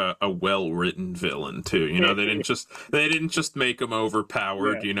it's like a well-written villain too. You know, they didn't just make him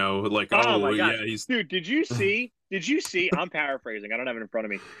overpowered. Yeah. You know, like he's. Dude, did you see? I'm paraphrasing. I don't have it in front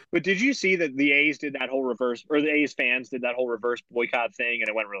of me, but did you see that the A's did that whole reverse, or the A's fans did that whole reverse boycott thing, and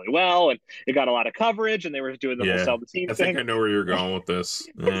it went really well, and it got a lot of coverage, and they were doing the whole sell the team thing. I think I know where you're going with this.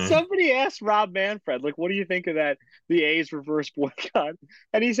 Somebody asked Rob Manfred, like, what do you think of that, the A's reverse boycott?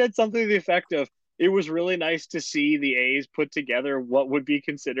 And he said something to the effect of, it was really nice to see the A's put together what would be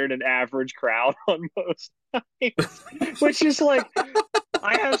considered an average crowd on most nights, which is like,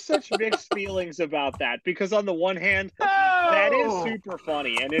 I have such mixed feelings about that because on the one hand, that is super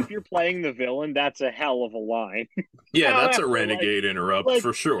funny, and if you're playing the villain, that's a hell of a line. Yeah, that's a renegade interrupt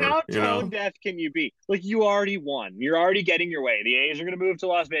for sure. How tone deaf can you be? Like, you already won. You're already getting your way. The A's are going to move to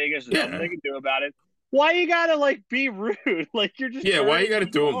Las Vegas. There's nothing they can do about it. Why you gotta like be rude? Like you're just why you gotta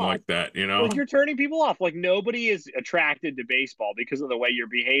do them like that? You know, like you're turning people off. Like nobody is attracted to baseball because of the way you're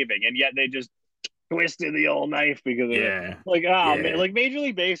behaving, and yet they just twisted the old knife because of it. Like man, like Major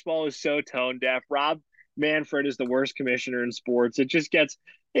League Baseball is so tone deaf. Rob Manfred is the worst commissioner in sports. It gets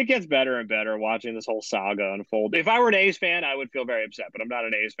better and better watching this whole saga unfold. If I were an A's fan, I would feel very upset, but I'm not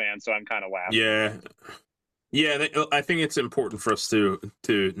an A's fan, so I'm kind of laughing. Yeah. I think it's important for us to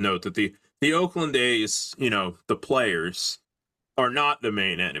note that the Oakland A's, you know, the players are not the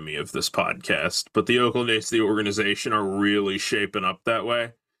main enemy of this podcast, but the Oakland A's, the organization, are really shaping up that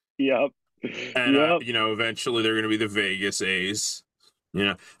way. Yep. And, you know, eventually they're going to be the Vegas A's. You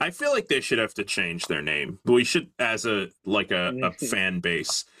know, I feel like they should have to change their name. We should, as a fan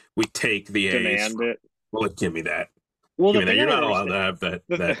base, we take the A's. Demand it. Well, give me that. Well, you're not allowed to have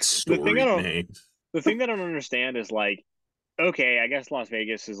that story name. The thing that I don't understand is like, okay, I guess Las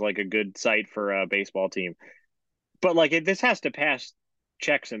Vegas is like a good site for a baseball team, but like this has to pass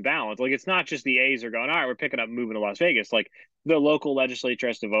checks and balance. Like it's not just the A's are going, all right, we're picking up moving to Las Vegas. Like the local legislature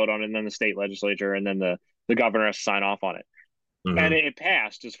has to vote on it, and then the state legislature, and then the governor has to sign off on it. Mm-hmm. And it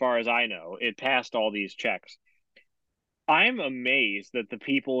passed, as far as I know. It passed all these checks. I'm amazed that the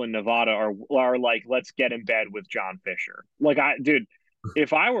people in Nevada are like, let's get in bed with John Fisher. Like, dude,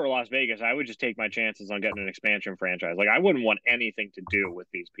 if I were Las Vegas, I would just take my chances on getting an expansion franchise. Like, I wouldn't want anything to do with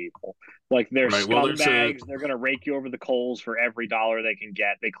these people. Like, they're scumbags. They're going to rake you over the coals for every dollar they can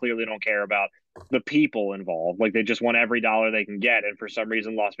get. They clearly don't care about the people involved. Like, they just want every dollar they can get. And for some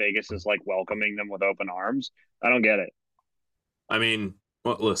reason, Las Vegas is, like, welcoming them with open arms. I don't get it. I mean,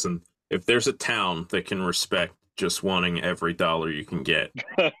 well, listen, if there's a town that can respect just wanting every dollar you can get,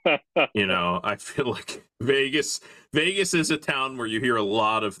 you know, I feel like Vegas is a town where you hear a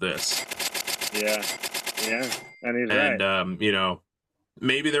lot of this. Yeah, and he's right. And you know,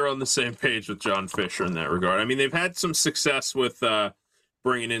 maybe they're on the same page with John Fisher in that regard. I mean, they've had some success with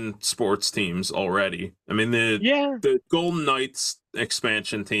bringing in sports teams already. I mean, the Golden Knights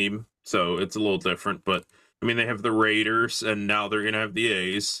expansion team, so it's a little different, but I mean, they have the Raiders, and now they're going to have the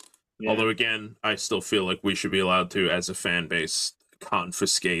A's. Yeah. Although, again, I still feel like we should be allowed to, as a fan base,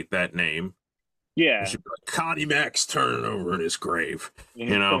 confiscate that name. Yeah. We should be like, Connie Mack's turning over in his grave.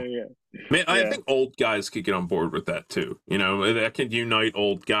 You know? Man, I think old guys could get on board with that, too. You know, that could unite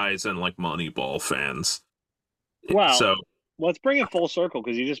old guys and, like, Moneyball fans. Well, so let's bring it full circle,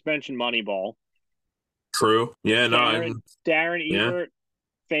 because you just mentioned Moneyball. True. Yeah, Darren Ebert,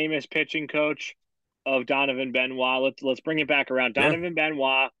 famous pitching coach of Donovan Benoit. Let's bring it back around. Donovan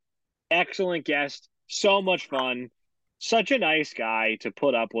Benoit, excellent guest, so much fun, such a nice guy to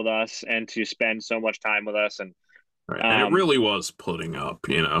put up with us and to spend so much time with us. And and it really was putting up,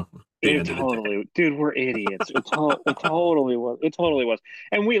 you know. It totally, dude, we're idiots. It totally was. It totally was.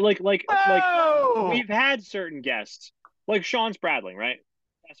 And we like we've had certain guests like Sean Spradling, right?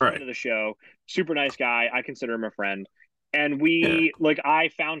 Best friend Right. of the show, super nice guy. I consider him a friend. And Yeah. I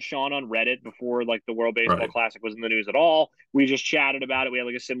found Sean on Reddit before like the World Baseball Right. Classic was in the news at all. We just chatted about it. We had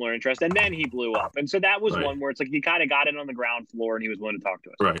like a similar interest, and then he blew up. And so that was Right. one where it's like he kind of got it on the ground floor, and he was willing to talk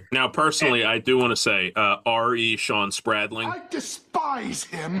to us. Right. Now, personally, I do want to say, R.E. Sean Spradling. I despise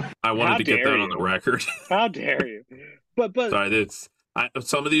him. I wanted to get that on the record. How dare you? But Sorry,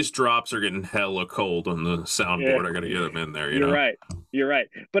 some of these drops are getting hella cold on the soundboard. I got to get them in there. You're right. You're right.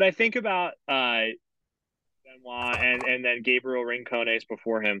 But I think about Benoit and then Gabriel Rincones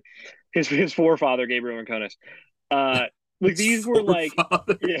before him, his forefather Gabriel Rincones. Like these were like,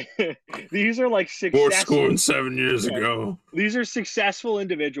 yeah, these are like successful. 7 years ago. These are successful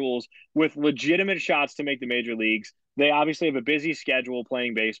individuals with legitimate shots to make the major leagues. They obviously have a busy schedule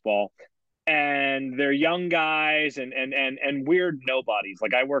playing baseball, and they're young guys and weird nobodies.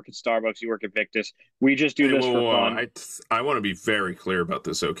 Like I work at Starbucks, you work at Victus. We just do this for fun. I want to be very clear about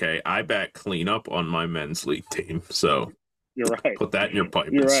this, okay? I bat cleanup on my men's league team, so you're right. Put that in your pipe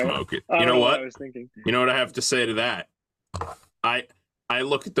and smoke it. You know what? I was thinking. You know what I have to say to that? I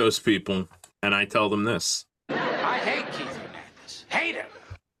look at those people and I tell them this. I hate Keith Hernandez. Hate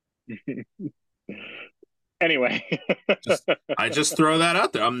him. Anyway. I just throw that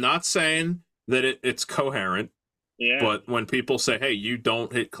out there. I'm not saying that it's coherent. Yeah. But when people say, hey, you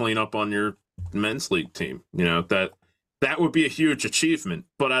don't hit cleanup on your men's league team, you know, that would be a huge achievement,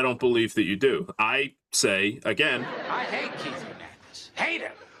 but I don't believe that you do. I say, again, I hate Keith Hernandez. Hate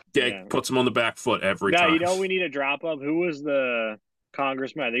him. Yeah, puts him on the back foot every time. You know, we need a drop of who was the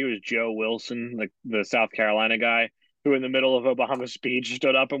congressman? I think it was Joe Wilson, the South Carolina guy, who in the middle of Obama's speech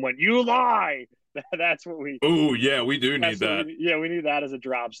stood up and went, "You lie." That's what we. Oh yeah, we do need that. We need that as a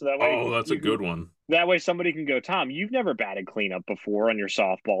drop, so that way. Oh, that's a good one. That way, somebody can go, Tom, you've never batted cleanup before on your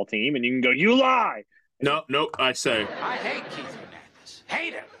softball team, and you can go, "You lie." No, I say. I hate Keith Hernandez.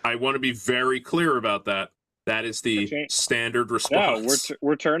 Hate him. I want to be very clear about that. That is the standard response. No,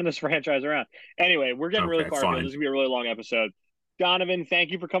 we're turning this franchise around. Anyway, we're getting really far. This is going to be a really long episode. Donovan,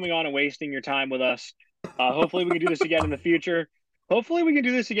 thank you for coming on and wasting your time with us. Hopefully we can do this again in the future. Hopefully we can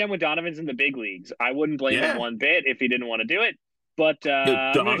do this again when Donovan's in the big leagues. I wouldn't blame him one bit if he didn't want to do it. But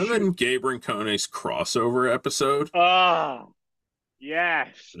Donovan Gabe Rincones crossover episode. Oh,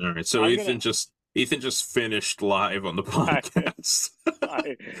 yes. All right, so Ethan just finished live on the podcast.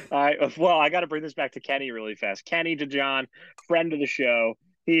 I got to bring this back to Kenny really fast. Kenny DeJohn, friend of the show.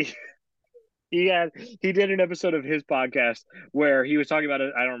 He did an episode of his podcast where he was talking about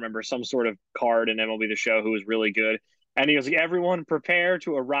I don't remember, some sort of card in MLB The Show who was really good. And he was like, everyone prepare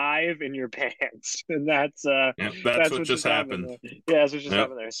to arrive in your pants. And that's what just happened. Yeah, that's what just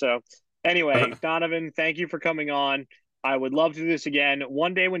happened there. So anyway, Donovan, thank you for coming on. I would love to do this again.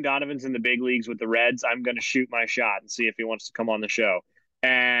 One day when Donovan's in the big leagues with the Reds, I'm going to shoot my shot and see if he wants to come on the show.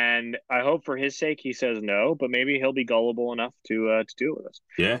 And I hope for his sake he says no, but maybe he'll be gullible enough to do it with us.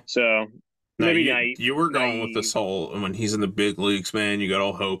 Yeah. So maybe you were going with this whole, when he's in the big leagues, man, you got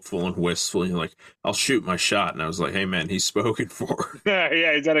all hopeful and wistful. You're like, I'll shoot my shot. And I was like, hey, man, he's spoken for.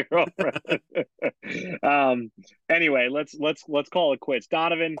 Yeah, he's got a girlfriend. Anyway, let's call it quits.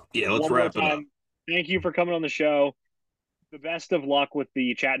 Donovan, let's wrap it up. Thank you for coming on the show. The best of luck with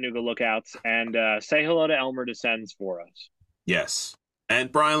the Chattanooga Lookouts, and say hello to Elmer Descends for us. Yes. And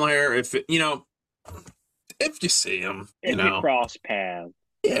Brian Lair, if you see him, if you cross paths.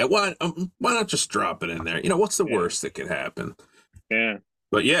 Yeah, why not just drop it in there? You know, what's the worst that could happen? Yeah.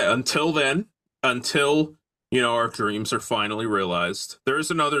 But yeah, until then, until, our dreams are finally realized, there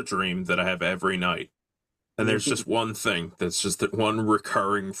is another dream that I have every night. And there's just one thing that's just that one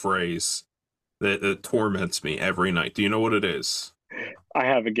recurring phrase that torments me every night. Do you know what it is? I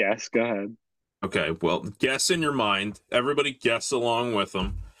have a guess. Go ahead. Okay, well, guess in your mind. Everybody guess along with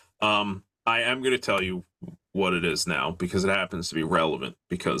them. I am going to tell you what it is now because it happens to be relevant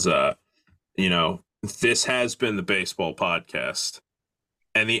because, this has been the baseball podcast.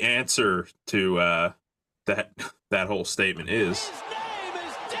 And the answer to that whole statement is... His name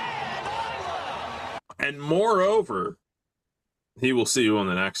is Dan Harlow! And moreover, he will see you on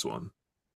the next one.